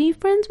not be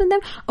friends with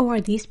them? Oh,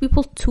 are these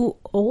people too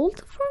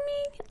old for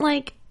me?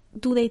 Like,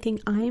 do they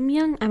think I'm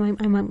young?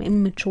 I'm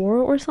immature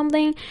or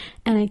something,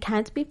 and I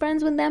can't be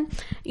friends with them?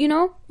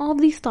 All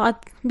these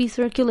thoughts be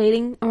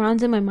circulating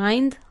around in my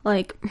mind.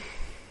 Like,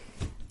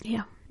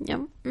 yeah.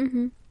 The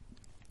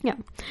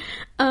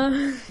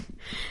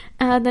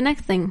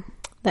next thing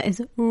that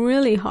is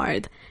really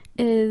hard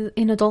is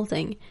in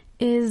adulting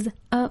is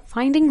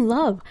finding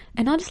love.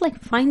 And not just like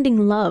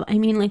finding love. I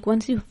mean, like,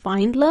 once you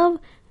find love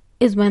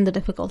is when the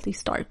difficulty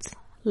starts.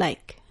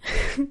 Like,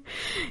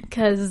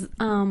 because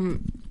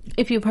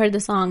if you've heard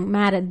the song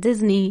Mad at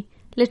Disney,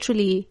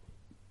 literally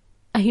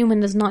a human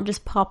does not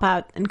just pop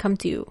out and come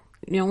to you,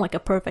 like a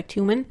perfect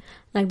human.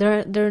 Like,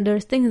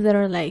 there's things that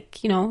are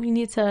like, you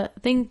need to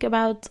think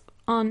about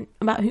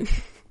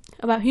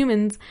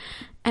humans.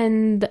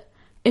 And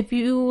if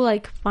you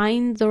like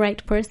find the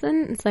right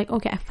person, it's like,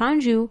 okay, I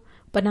found you,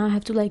 but now I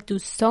have to like do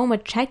so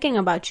much checking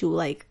about you.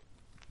 Like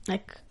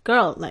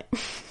girl, like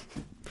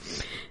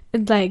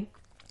it's like,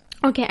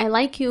 okay, I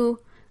like you,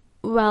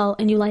 well,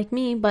 and you like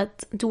me,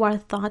 but do our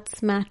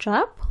thoughts match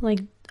up?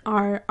 Like,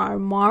 are our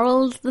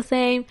morals the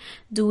same?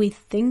 Do we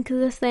think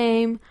the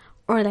same?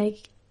 Or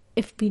like,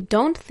 if we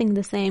don't think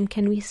the same,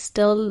 can we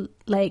still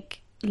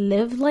like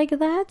live like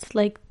that?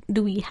 Like,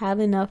 do we have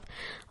enough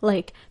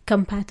like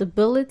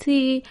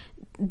compatibility?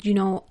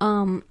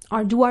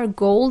 Or do our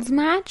goals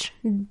match?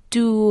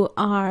 Do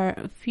our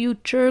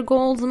future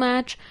goals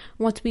match?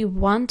 What we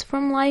want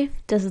from life,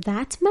 does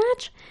that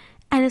match?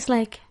 And it's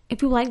like,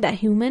 if you like that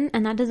human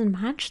and that doesn't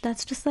match,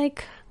 that's just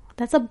like,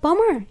 that's a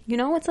bummer,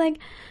 It's like,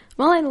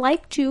 well, I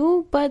liked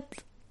you, but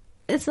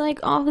it's like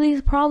all of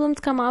these problems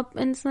come up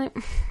and it's like,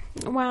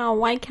 wow,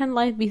 why can't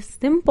life be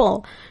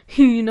simple?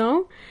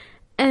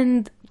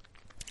 And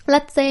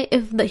let's say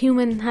if the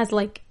human has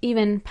like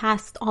even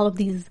passed all of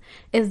these,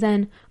 is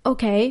then,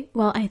 okay,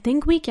 well, I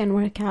think we can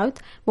work out.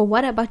 Well,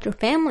 what about your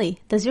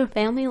family? Does your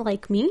family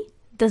like me?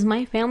 Does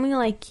my family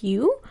like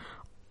you?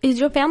 Is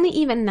your family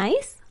even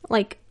nice?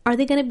 Like, are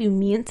they gonna be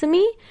mean to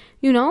me?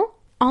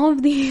 All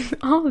of these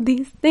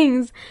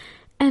things.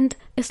 And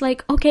it's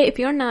like, okay, if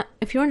you're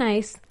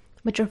nice,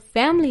 but your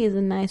family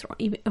isn't nice, or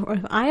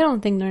if I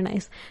don't think they're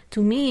nice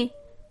to me,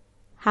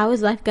 how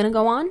is life gonna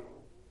go on?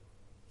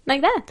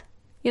 Like that,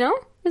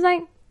 It's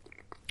like,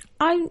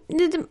 I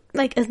did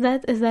like, is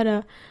that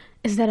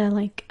a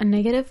like a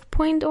negative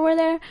point over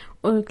there?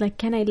 Or like,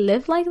 can I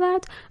live like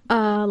that?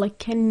 Like,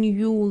 can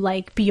you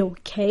like be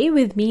okay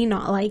with me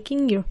not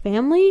liking your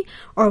family,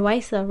 or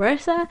vice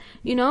versa?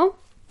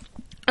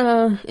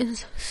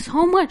 It's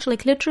so much,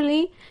 like,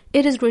 literally,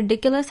 it is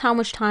ridiculous how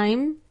much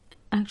time,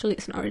 actually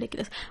it's not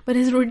ridiculous, but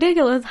it's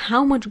ridiculous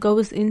how much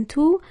goes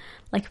into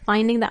like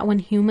finding that one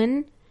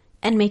human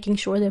and making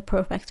sure they're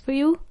perfect for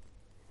you.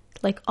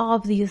 Like, all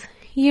of these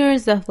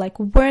years of like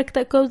work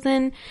that goes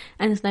in,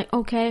 and it's like,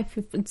 okay, if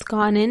it's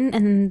gone in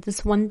and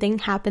this one thing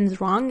happens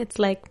wrong, it's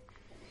like,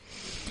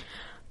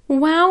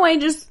 wow,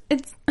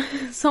 it's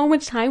so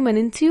much time went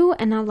into,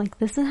 and I'm like,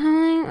 this is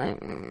how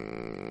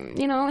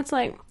it's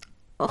like,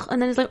 ugh.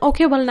 And then it's like,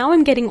 okay, well, now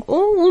I'm getting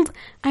old,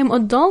 I'm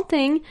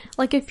adulting,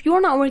 like, if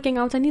you're not working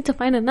out, I need to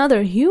find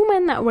another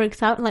human that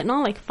works out, like,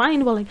 not like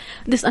find, well, like,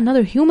 this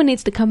another human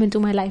needs to come into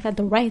my life at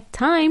the right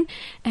time,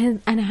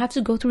 and I have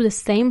to go through the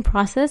same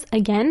process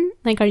again.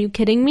 Like, are you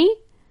kidding me?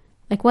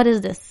 Like, what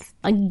is this,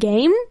 a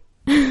game?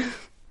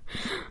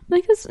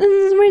 Like, this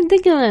is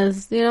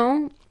ridiculous,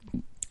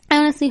 I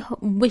honestly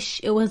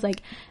wish it was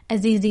like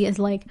as easy as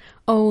like,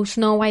 oh,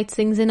 Snow White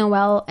sings in a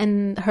well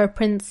and her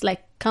prince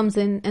like comes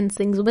in and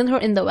sings with her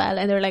in the well,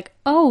 and they're like,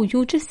 oh,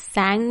 you just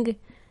sang,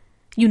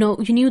 you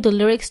knew the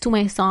lyrics to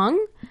my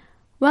song?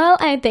 Well,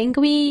 I think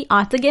we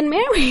ought to get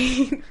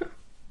married.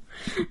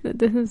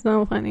 This is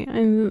so funny.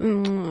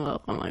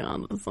 Oh my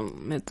god,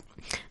 it's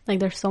like,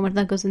 there's so much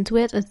that goes into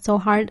it. It's so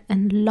hard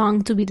and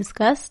long to be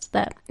discussed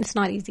that it's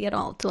not easy at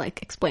all to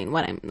like explain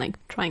what I'm like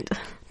trying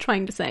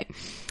to say.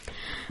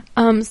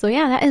 So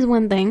yeah, that is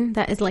one thing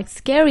that is like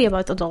scary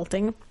about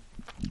adulting.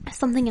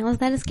 Something else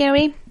that is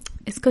scary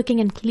is cooking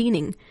and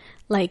cleaning.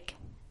 Like,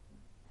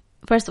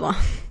 first of all,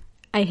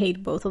 I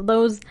hate both of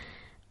those.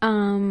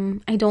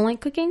 I don't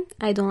like cooking.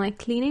 I don't like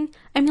cleaning.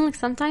 I mean, like,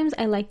 sometimes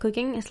I like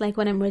cooking. It's like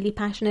when I'm really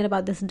passionate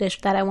about this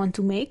dish that I want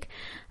to make.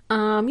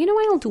 I'll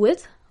do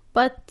it,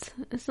 but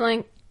it's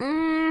like,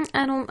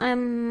 I don't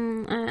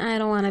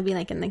want to be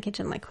like in the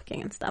kitchen like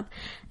cooking and stuff.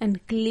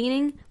 And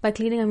cleaning, by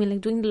cleaning I mean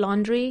like doing the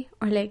laundry,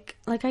 or like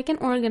I can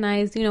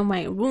organize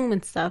my room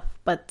and stuff,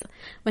 but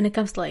when it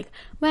comes to like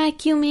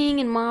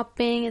vacuuming and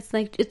mopping, it's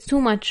like, it's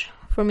too much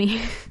for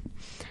me.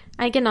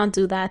 I cannot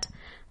do that.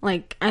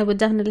 Like, I would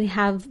definitely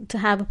have to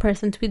have a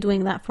person to be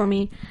doing that for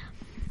me.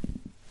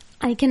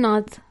 I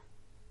cannot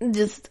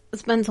just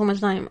spend so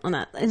much time on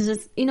that. It's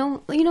just,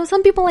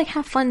 some people like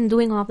have fun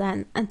doing all of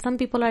that, and some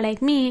people are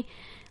like me,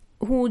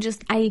 who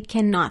just, I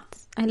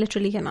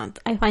literally cannot.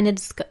 I find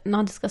it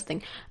not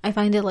disgusting. I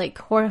find it like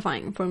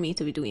horrifying for me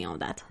to be doing all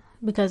that,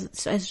 because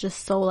it's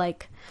just so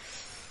like,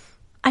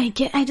 I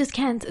just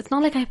can't. It's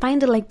not like I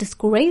find it like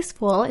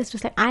disgraceful. It's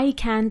just like, I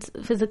can't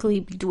physically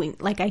be doing,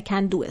 like, I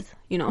can't do it,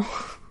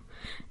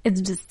 It's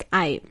just,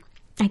 I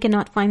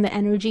cannot find the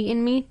energy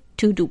in me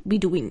to be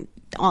doing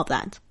all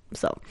that.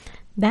 So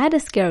that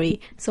is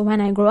scary. So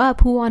when I grow up,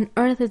 who on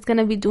earth is going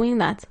to be doing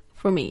that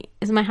for me?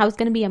 Is my house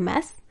going to be a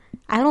mess?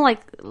 I don't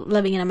like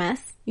living in a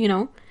mess,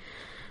 Oh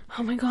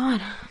my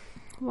god.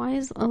 Why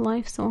is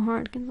life so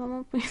hard? Can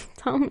someone please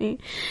tell me?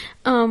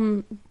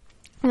 The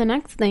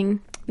next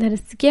thing that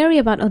is scary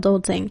about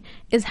adulting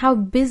is how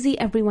busy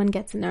everyone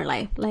gets in their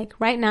life. Like,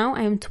 right now,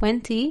 I am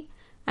 20.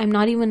 I'm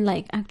not even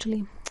like,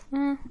 actually,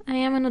 I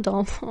am an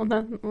adult. Oh,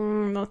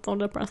 that's so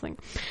depressing.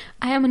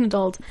 I am an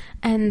adult,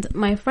 and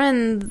my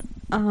friends,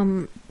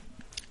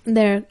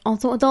 they're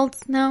also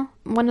adults now.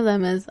 One of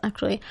them is,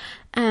 actually,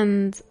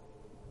 and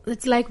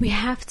it's like we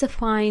have to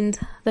find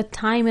the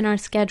time in our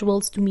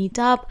schedules to meet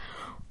up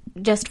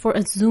just for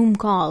a Zoom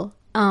call.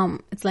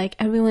 It's like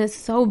everyone is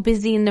so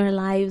busy in their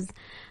lives,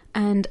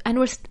 and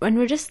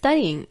we're just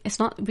studying. It's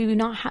not, we've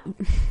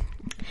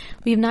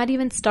not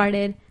even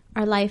started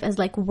our life as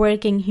like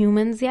working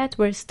humans yet.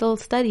 We're still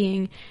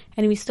studying,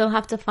 and we still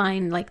have to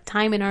find like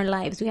time in our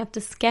lives. We have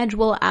to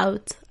schedule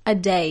out a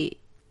day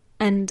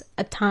and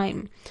a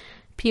time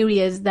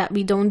periods that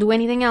we don't do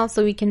anything else,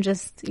 so we can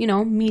just,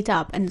 meet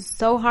up. And it's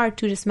so hard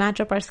to just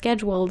match up our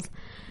schedules.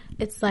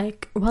 It's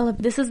like, well, if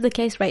this is the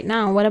case right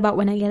now, what about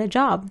when I get a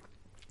job?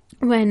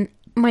 When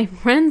my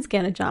friends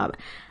get a job,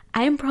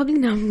 I'm probably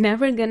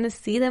never gonna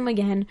see them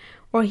again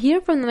or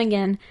hear from them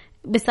again,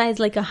 besides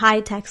like a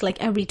high text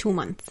like every 2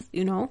 months,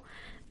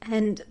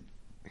 and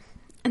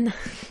and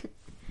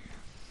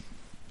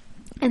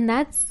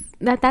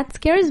that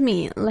scares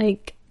me.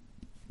 Like,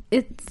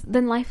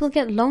 then life will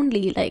get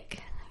lonely.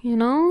 Like,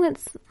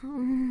 it's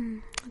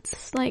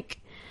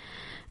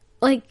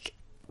like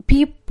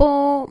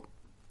people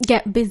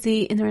get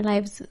busy in their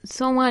lives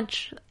so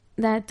much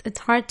that it's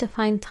hard to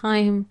find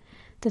time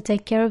to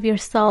take care of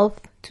yourself,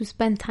 to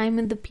spend time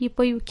with the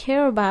people you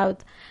care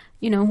about,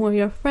 who are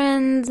your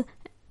friends.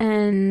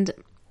 And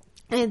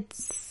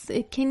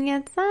it can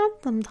get sad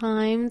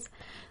sometimes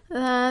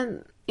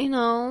that,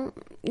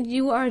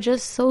 you are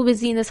just so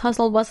busy in this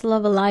hustle bustle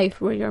of a life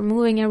where you're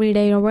moving every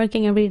day, you're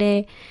working every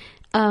day,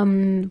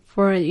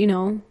 for,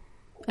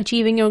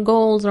 achieving your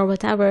goals or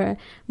whatever.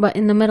 But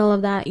in the middle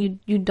of that,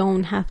 you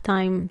don't have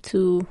time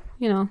to,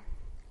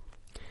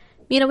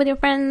 meet up with your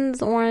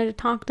friends or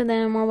talk to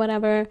them or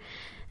whatever.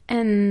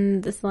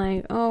 And it's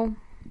like, oh,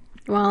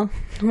 well,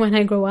 when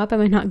I grow up,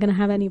 am I not going to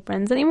have any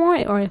friends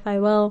anymore? Or if I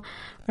will,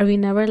 are we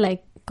never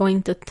like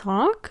going to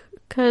talk?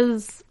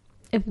 Because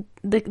if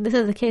this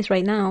is the case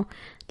right now,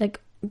 like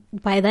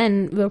by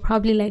then we're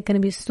probably like going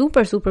to be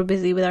super, super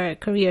busy with our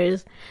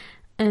careers.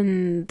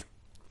 And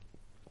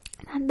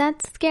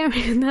that's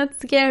scary. That's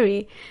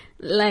scary.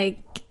 Like,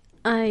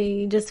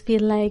 I just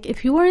feel like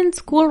if you are in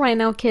school right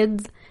now,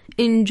 kids,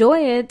 enjoy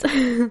it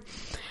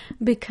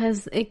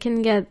because it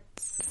can get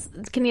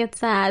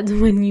sad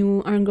when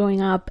you are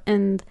growing up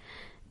and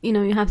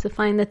you have to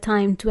find the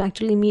time to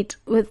actually meet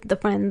with the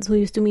friends who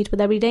used to meet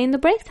with every day in the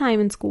break time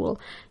in school.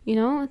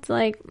 It's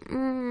like,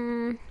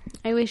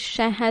 I wish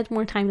I had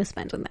more time to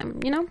spend with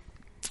them,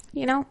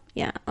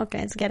 yeah,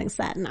 okay, it's getting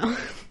sad now.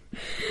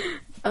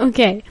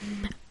 Okay.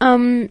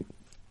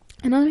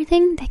 Another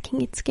thing that can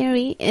get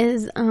scary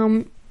is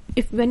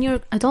if when you're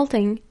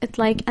adulting, it's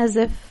like as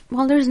if,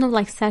 well, there's no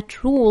like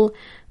set rule,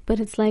 but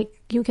it's like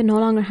you can no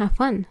longer have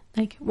fun.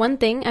 Like, one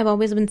thing I've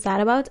always been sad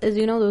about is,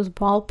 those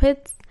ball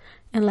pits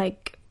and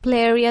like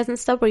play areas and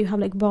stuff where you have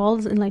like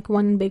balls in like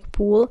one big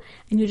pool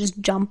and you just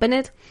jump in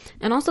it.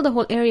 And also the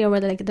whole area where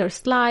like there's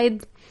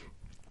slides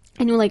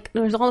and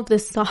there's all of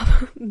this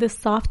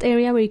soft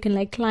area where you can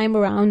like climb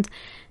around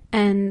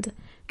and,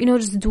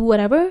 just do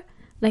whatever.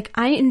 Like,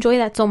 I enjoy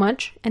that so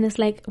much. And it's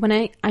like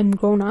when I'm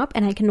grown up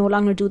and I can no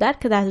longer do that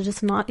because that's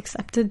just not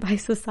accepted by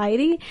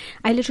society,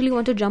 I literally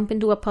want to jump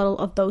into a puddle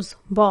of those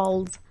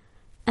balls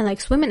and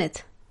like swim in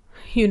it.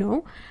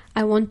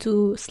 I want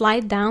to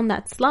slide down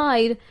that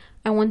slide.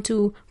 I want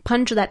to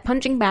punch that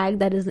punching bag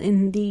that is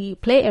in the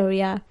play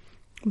area.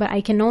 But I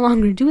can no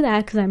longer do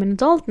that because I'm an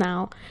adult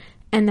now.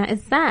 And that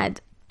is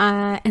sad.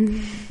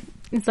 And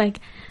it's like,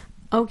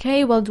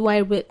 okay, well, do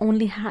I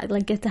only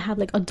get to have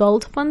like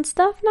adult fun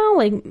stuff now,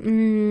 like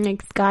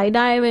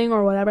skydiving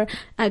or whatever?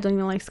 I don't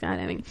even like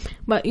skydiving,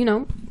 but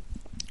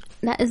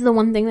that is the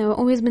one thing that I've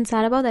always been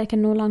sad about, that I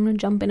can no longer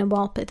jump in a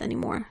ball pit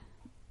anymore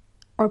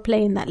or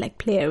play in that like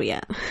play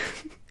area.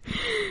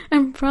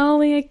 I'm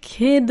probably a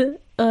kid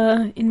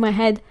in my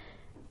head,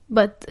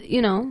 but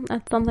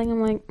that's something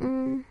I'm like,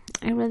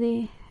 I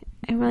really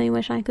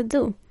wish I could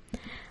do.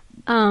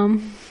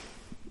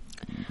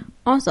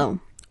 Also,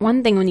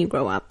 one thing when you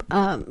grow up,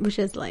 which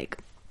is like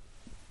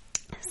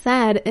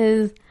sad,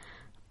 is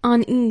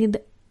on Eid,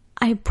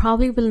 I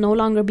probably will no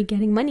longer be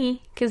getting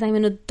money because I'm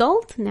an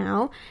adult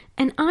now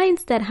and I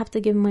instead have to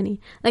give money.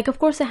 Like, of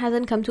course, it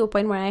hasn't come to a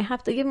point where I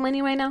have to give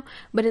money right now,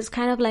 but it's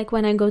kind of like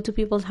when I go to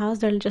people's house,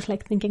 they're just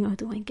like thinking, oh,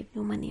 do I give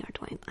you money or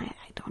do I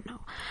don't know.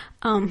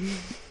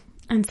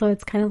 And so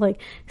it's kind of like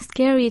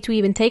scary to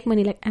even take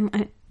money. Like,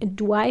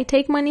 do I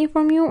take money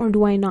from you or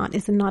do I not?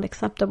 Is it not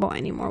acceptable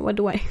anymore? What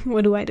do I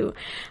do?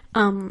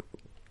 And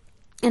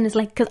it's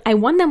like, cause I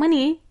want the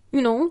money,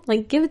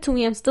 like give it to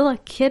me. I'm still a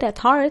kid at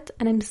heart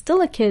and I'm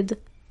still a kid.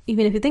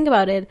 Even if you think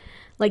about it,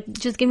 like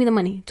just give me the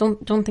money.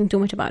 Don't think too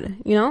much about it,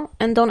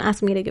 and don't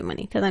ask me to give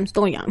money cause I'm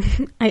still young.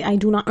 I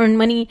do not earn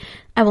money.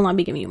 I will not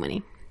be giving you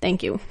money.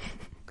 Thank you.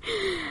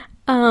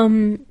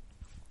 And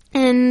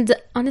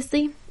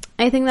honestly,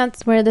 I think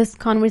that's where this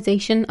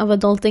conversation of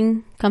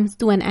adulting comes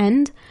to an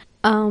end.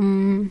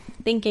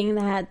 Thinking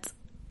that,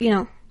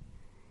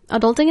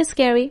 adulting is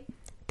scary.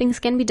 Things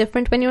can be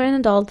different when you're an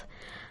adult.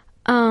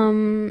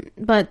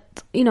 But,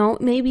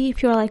 maybe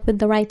if you're like with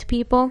the right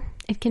people,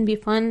 it can be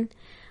fun.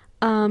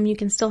 You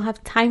can still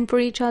have time for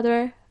each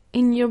other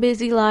in your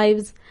busy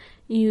lives.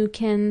 You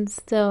can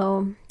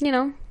still,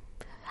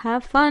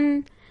 have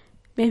fun.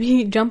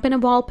 Maybe jump in a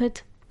ball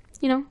pit,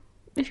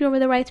 if you're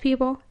with the right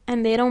people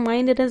and they don't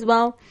mind it as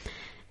well.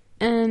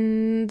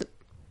 And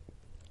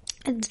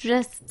it's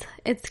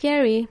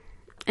scary.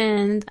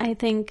 And I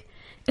think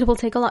it will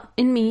take a lot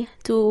in me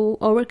to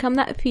overcome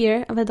that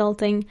fear of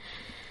adulting.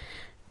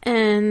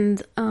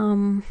 And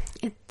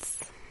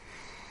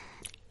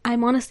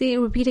I'm honestly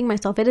repeating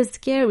myself. It is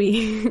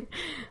scary.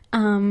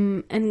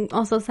 And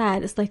also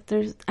sad. It's like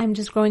I'm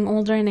just growing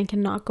older and I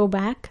cannot go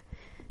back.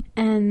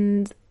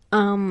 And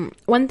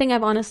one thing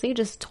I've honestly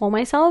just told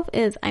myself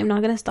is I'm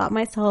not going to stop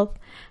myself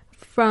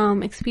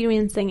from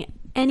experiencing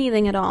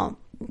anything at all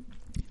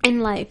in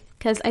life,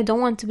 because I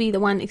don't want to be the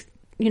one,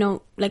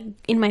 like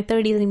in my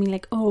 30s and being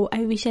like, oh,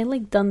 I wish I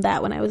like done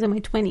that when I was in my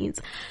 20s.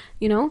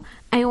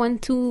 I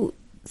want to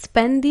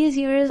spend these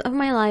years of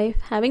my life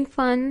having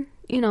fun,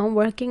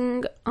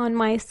 working on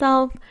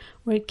myself,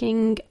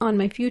 working on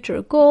my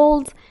future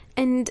goals,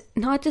 and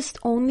not just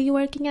only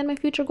working on my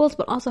future goals,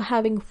 but also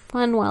having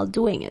fun while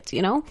doing it,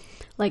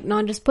 like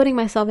not just putting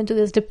myself into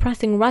this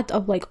depressing rut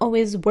of like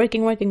always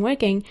working,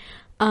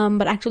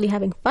 but actually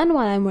having fun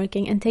while I'm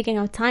working and taking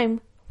out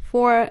time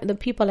for the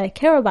people I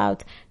care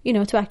about,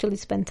 to actually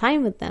spend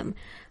time with them.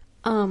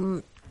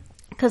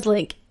 Cause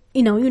like,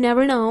 you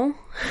never know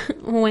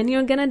when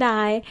you're gonna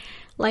die.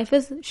 Life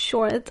is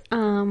short.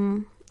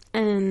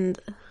 And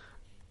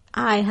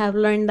I have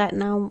learned that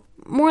now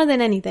more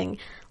than anything.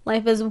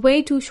 Life is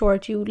way too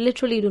short. You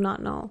literally do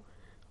not know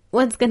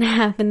what's gonna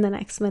happen the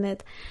next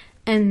minute.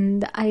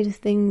 And I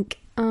just think,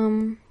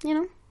 you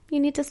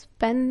need to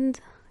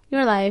spend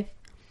your life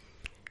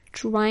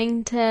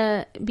trying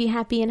to be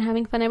happy and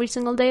having fun every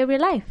single day of your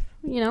life,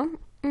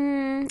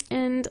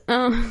 and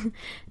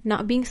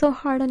not being so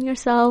hard on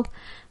yourself,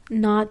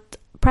 not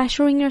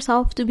pressuring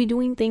yourself to be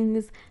doing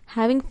things,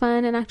 having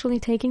fun and actually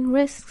taking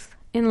risks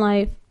in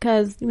life,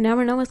 because you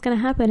never know what's going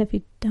to happen if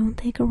you don't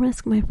take a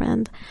risk, my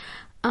friend.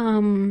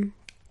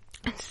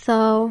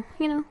 So,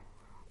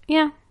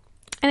 yeah,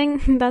 I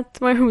think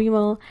that's where we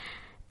will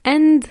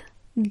end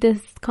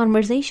this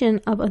conversation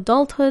of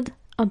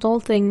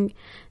adulting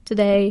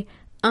today.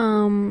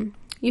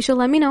 You should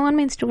let me know on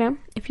my Instagram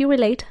if you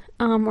relate,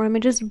 or am I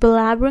just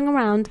blabbering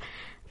around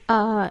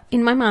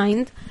in my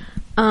mind.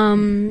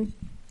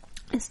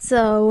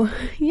 So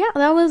yeah,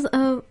 that was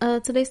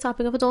today's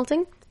topic of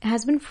adulting. It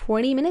has been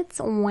 40 minutes.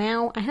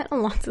 Wow, I had a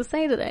lot to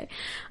say today.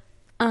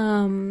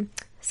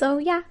 So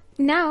yeah,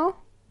 now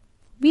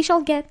we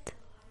shall get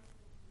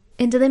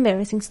into the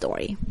embarrassing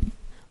story.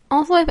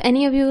 Also, if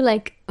any of you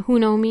like who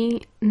know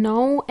me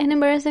know an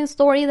embarrassing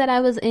story that I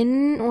was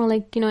in, or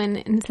like, an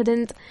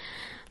incident,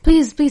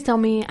 please tell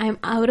me. I'm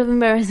out of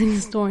embarrassing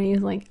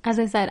stories. Like, as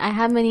I said, I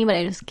have many, but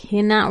I just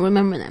cannot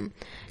remember them.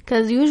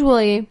 Because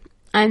usually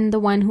I'm the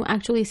one who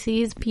actually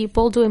sees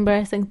people do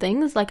embarrassing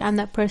things. Like, I'm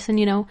that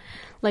person,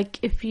 like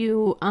if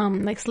you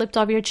like slipped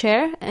off your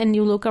chair and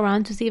you look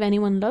around to see if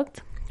anyone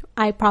looked,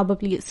 I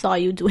probably saw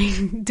you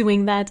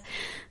doing that.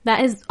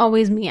 That is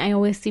always me. I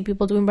always see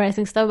people do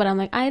embarrassing stuff, but I'm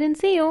like, I didn't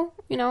see you.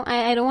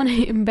 I don't want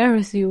to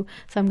embarrass you,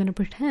 so I'm gonna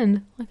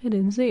pretend like I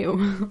didn't see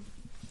you.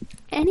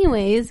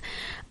 Anyways,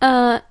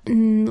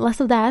 less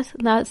of that.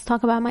 Let's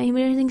talk about my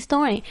embarrassing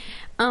story.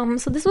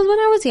 So this was when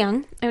I was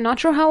young. I'm not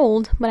sure how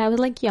old, but I was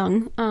like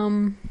young.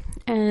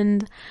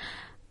 And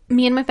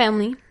me and my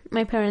family,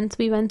 my parents,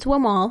 we went to a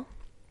mall.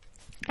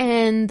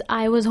 And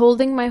I was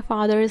holding my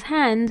father's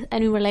hand,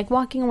 and we were like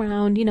walking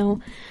around,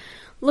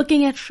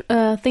 looking at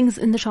things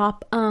in the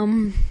shop.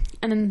 And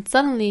then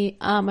suddenly,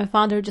 my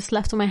father just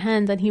left my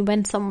hand and he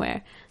went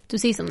somewhere to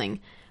see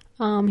something.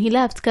 He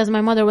left because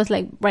my mother was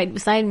like right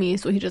beside me,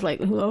 so he just like,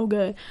 oh,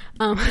 good.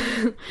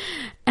 And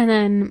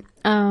then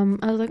I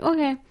was like,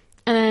 okay.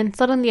 And then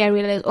suddenly I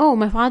realized, oh,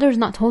 my father's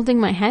not holding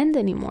my hand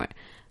anymore.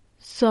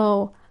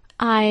 So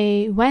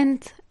I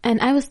went,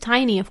 and I was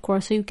tiny, of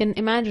course, so you can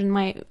imagine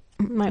my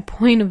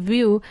point of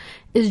view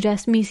is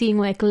just me seeing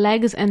like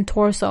legs and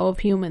torso of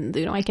humans.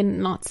 I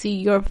cannot see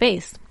your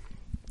face.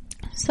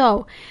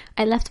 So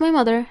I left my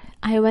mother.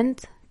 I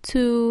went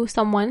to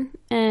someone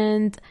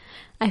and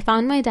I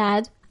found my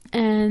dad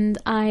and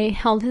I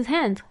held his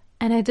hand,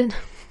 and I did,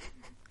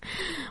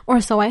 or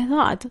so I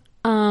thought.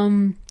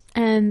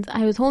 And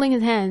I was holding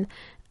his hand,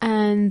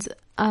 and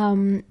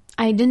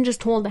I didn't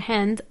just hold the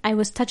hand, I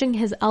was touching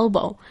his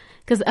elbow,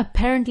 because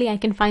apparently I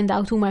can find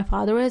out who my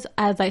father is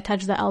as I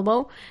touch the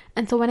elbow.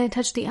 And so when I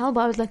touched the elbow,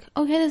 I was like,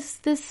 okay,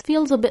 this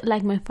feels a bit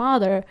like my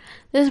father.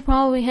 This is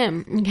probably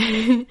him.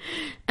 And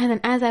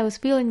then as I was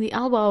feeling the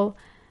elbow,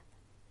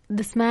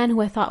 this man who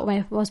I thought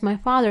was my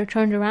father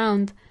turned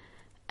around,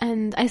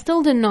 and I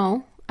still didn't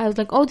know. I was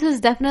like, oh, this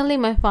is definitely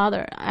my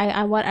father.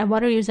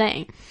 What are you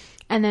saying?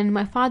 And then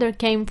my father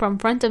came from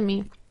front of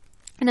me,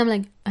 and I'm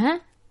like, huh?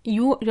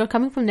 You're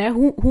coming from there?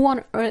 Who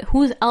on earth,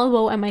 whose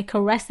elbow am I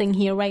caressing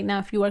here right now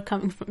if you are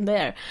coming from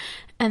there?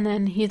 And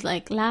then he's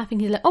like laughing.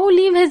 He's like, oh,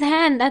 leave his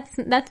hand.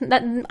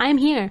 That I'm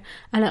here.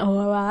 And I'm like,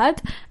 oh,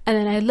 what? And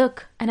then I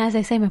look, and as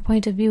I say, my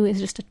point of view is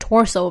just a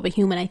torso of a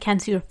human. I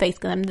can't see your face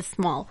because I'm this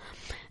small.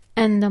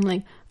 And I'm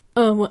like,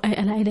 oh,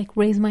 and I like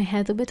raise my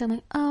head a bit. I'm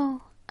like,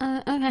 oh,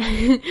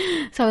 okay.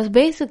 So I was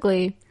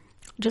basically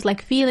just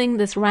like feeling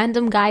this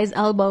random guy's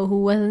elbow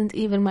who wasn't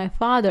even my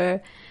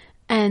father.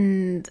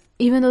 And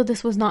even though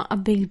this was not a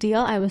big deal,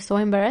 I was so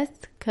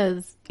embarrassed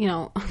because,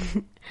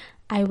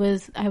 I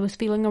was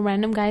feeling a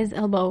random guy's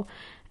elbow.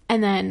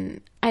 And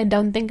then I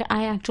don't think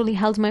I actually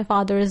held my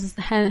father's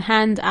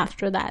hand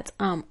after that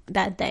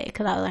that day,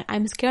 because I was like,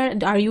 I'm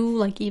scared. Are you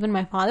like even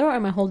my father, or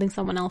am I holding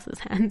someone else's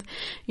hand?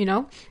 You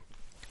know.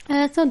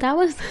 So that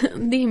was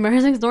the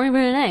embarrassing story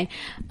for today.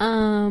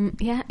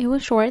 Yeah, it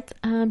was short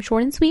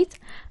and sweet.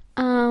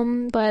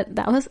 But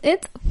that was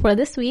it for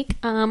this week.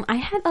 I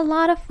had a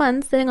lot of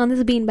fun sitting on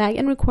this beanbag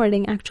and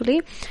recording,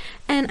 actually,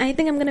 and I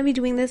think I'm gonna be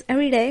doing this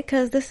every day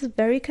because this is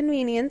very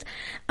convenient,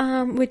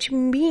 which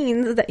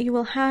means that you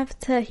will have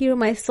to hear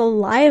my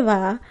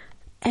saliva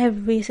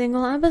every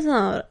single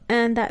episode,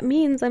 and that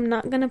means I'm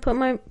not gonna put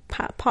my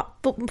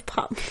pop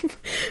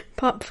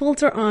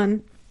filter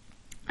on.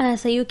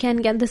 So you can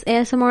get this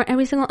ASMR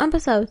every single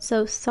episode.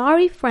 So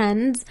sorry,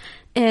 friends,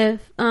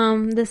 if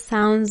this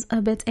sounds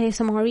a bit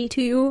ASMR-y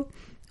to you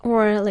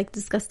or like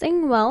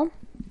disgusting. Well,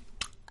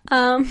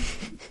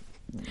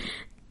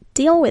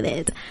 deal with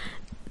it.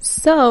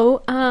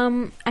 So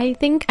I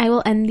think I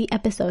will end the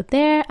episode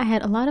there. I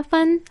had a lot of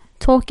fun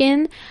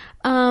talking.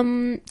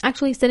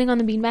 Actually sitting on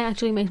the beanbag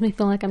actually makes me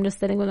feel like I'm just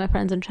sitting with my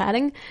friends and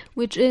chatting,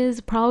 which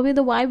is probably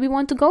the vibe we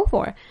want to go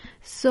for.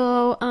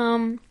 So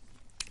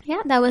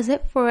yeah, that was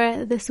it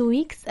for this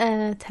week's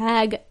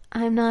tag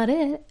I'm Not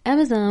It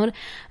episode.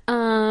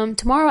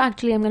 Tomorrow,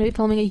 actually, I'm going to be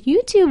filming a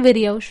YouTube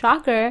video.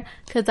 Shocker,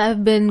 because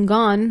I've been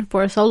gone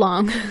for so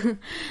long.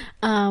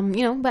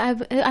 You know,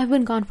 but I've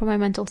been gone for my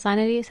mental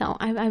sanity, so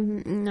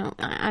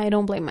I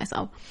don't blame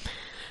myself.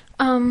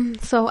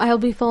 So I'll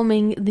be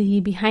filming the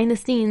behind the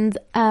scenes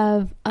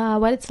of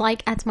what it's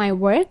like at my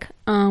work.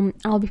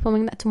 I'll be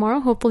filming that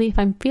tomorrow. Hopefully, if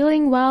I'm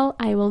feeling well,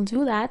 I will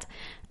do that.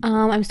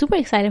 I'm super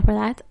excited for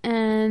that,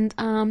 and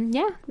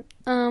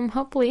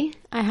hopefully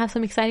I have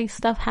some exciting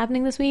stuff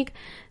happening this week,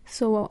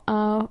 so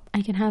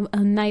I can have a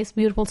nice,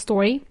 beautiful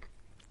story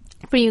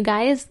for you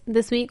guys.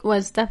 This week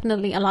was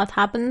definitely a lot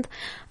happened,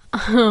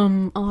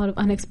 a lot of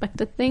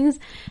unexpected things,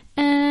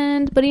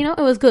 but you know,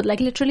 it was good. Like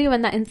literally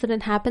when that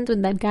incident happened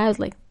with that guy, I was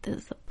like,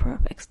 this is a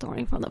perfect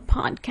story for the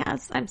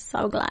podcast. I'm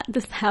so glad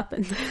this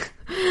happened.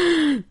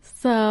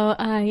 So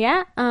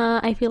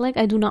I feel like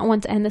I do not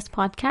want to end this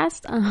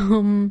podcast,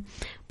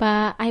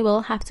 but I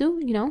will have to,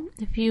 you know.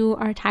 If you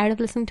are tired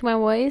of listening to my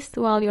voice,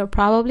 well, you're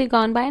probably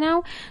gone by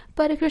now,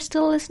 but if you're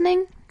still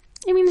listening,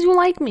 it means you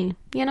like me,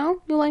 you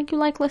know? You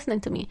like listening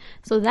to me.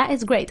 So that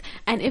is great.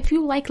 And if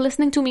you like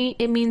listening to me,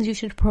 it means you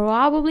should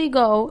probably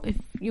go, if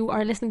you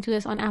are listening to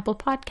this on Apple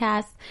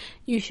Podcasts,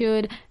 you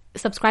should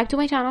subscribe to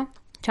my channel,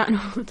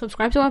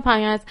 subscribe to my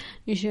podcast,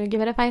 you should give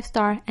it a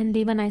 5-star and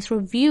leave a nice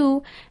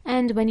review.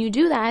 And when you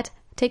do that,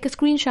 take a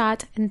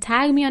screenshot and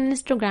tag me on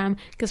Instagram,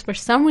 because for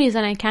some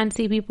reason I can't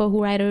see people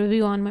who write a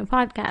review on my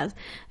podcast.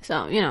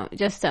 So, you know,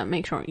 just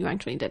make sure you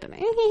actually did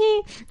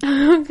it.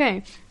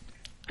 Okay.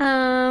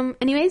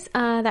 Anyways,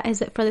 that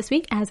is it for this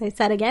week. As I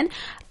said again,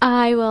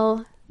 I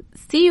will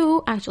see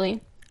you,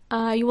 actually,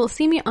 you will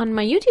see me on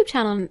my YouTube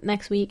channel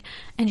next week,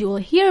 and you will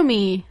hear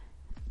me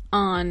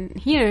on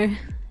here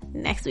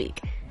next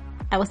week.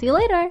 I will see you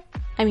later.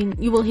 I mean,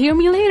 you will hear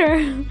me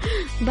later.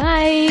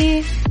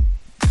 Bye.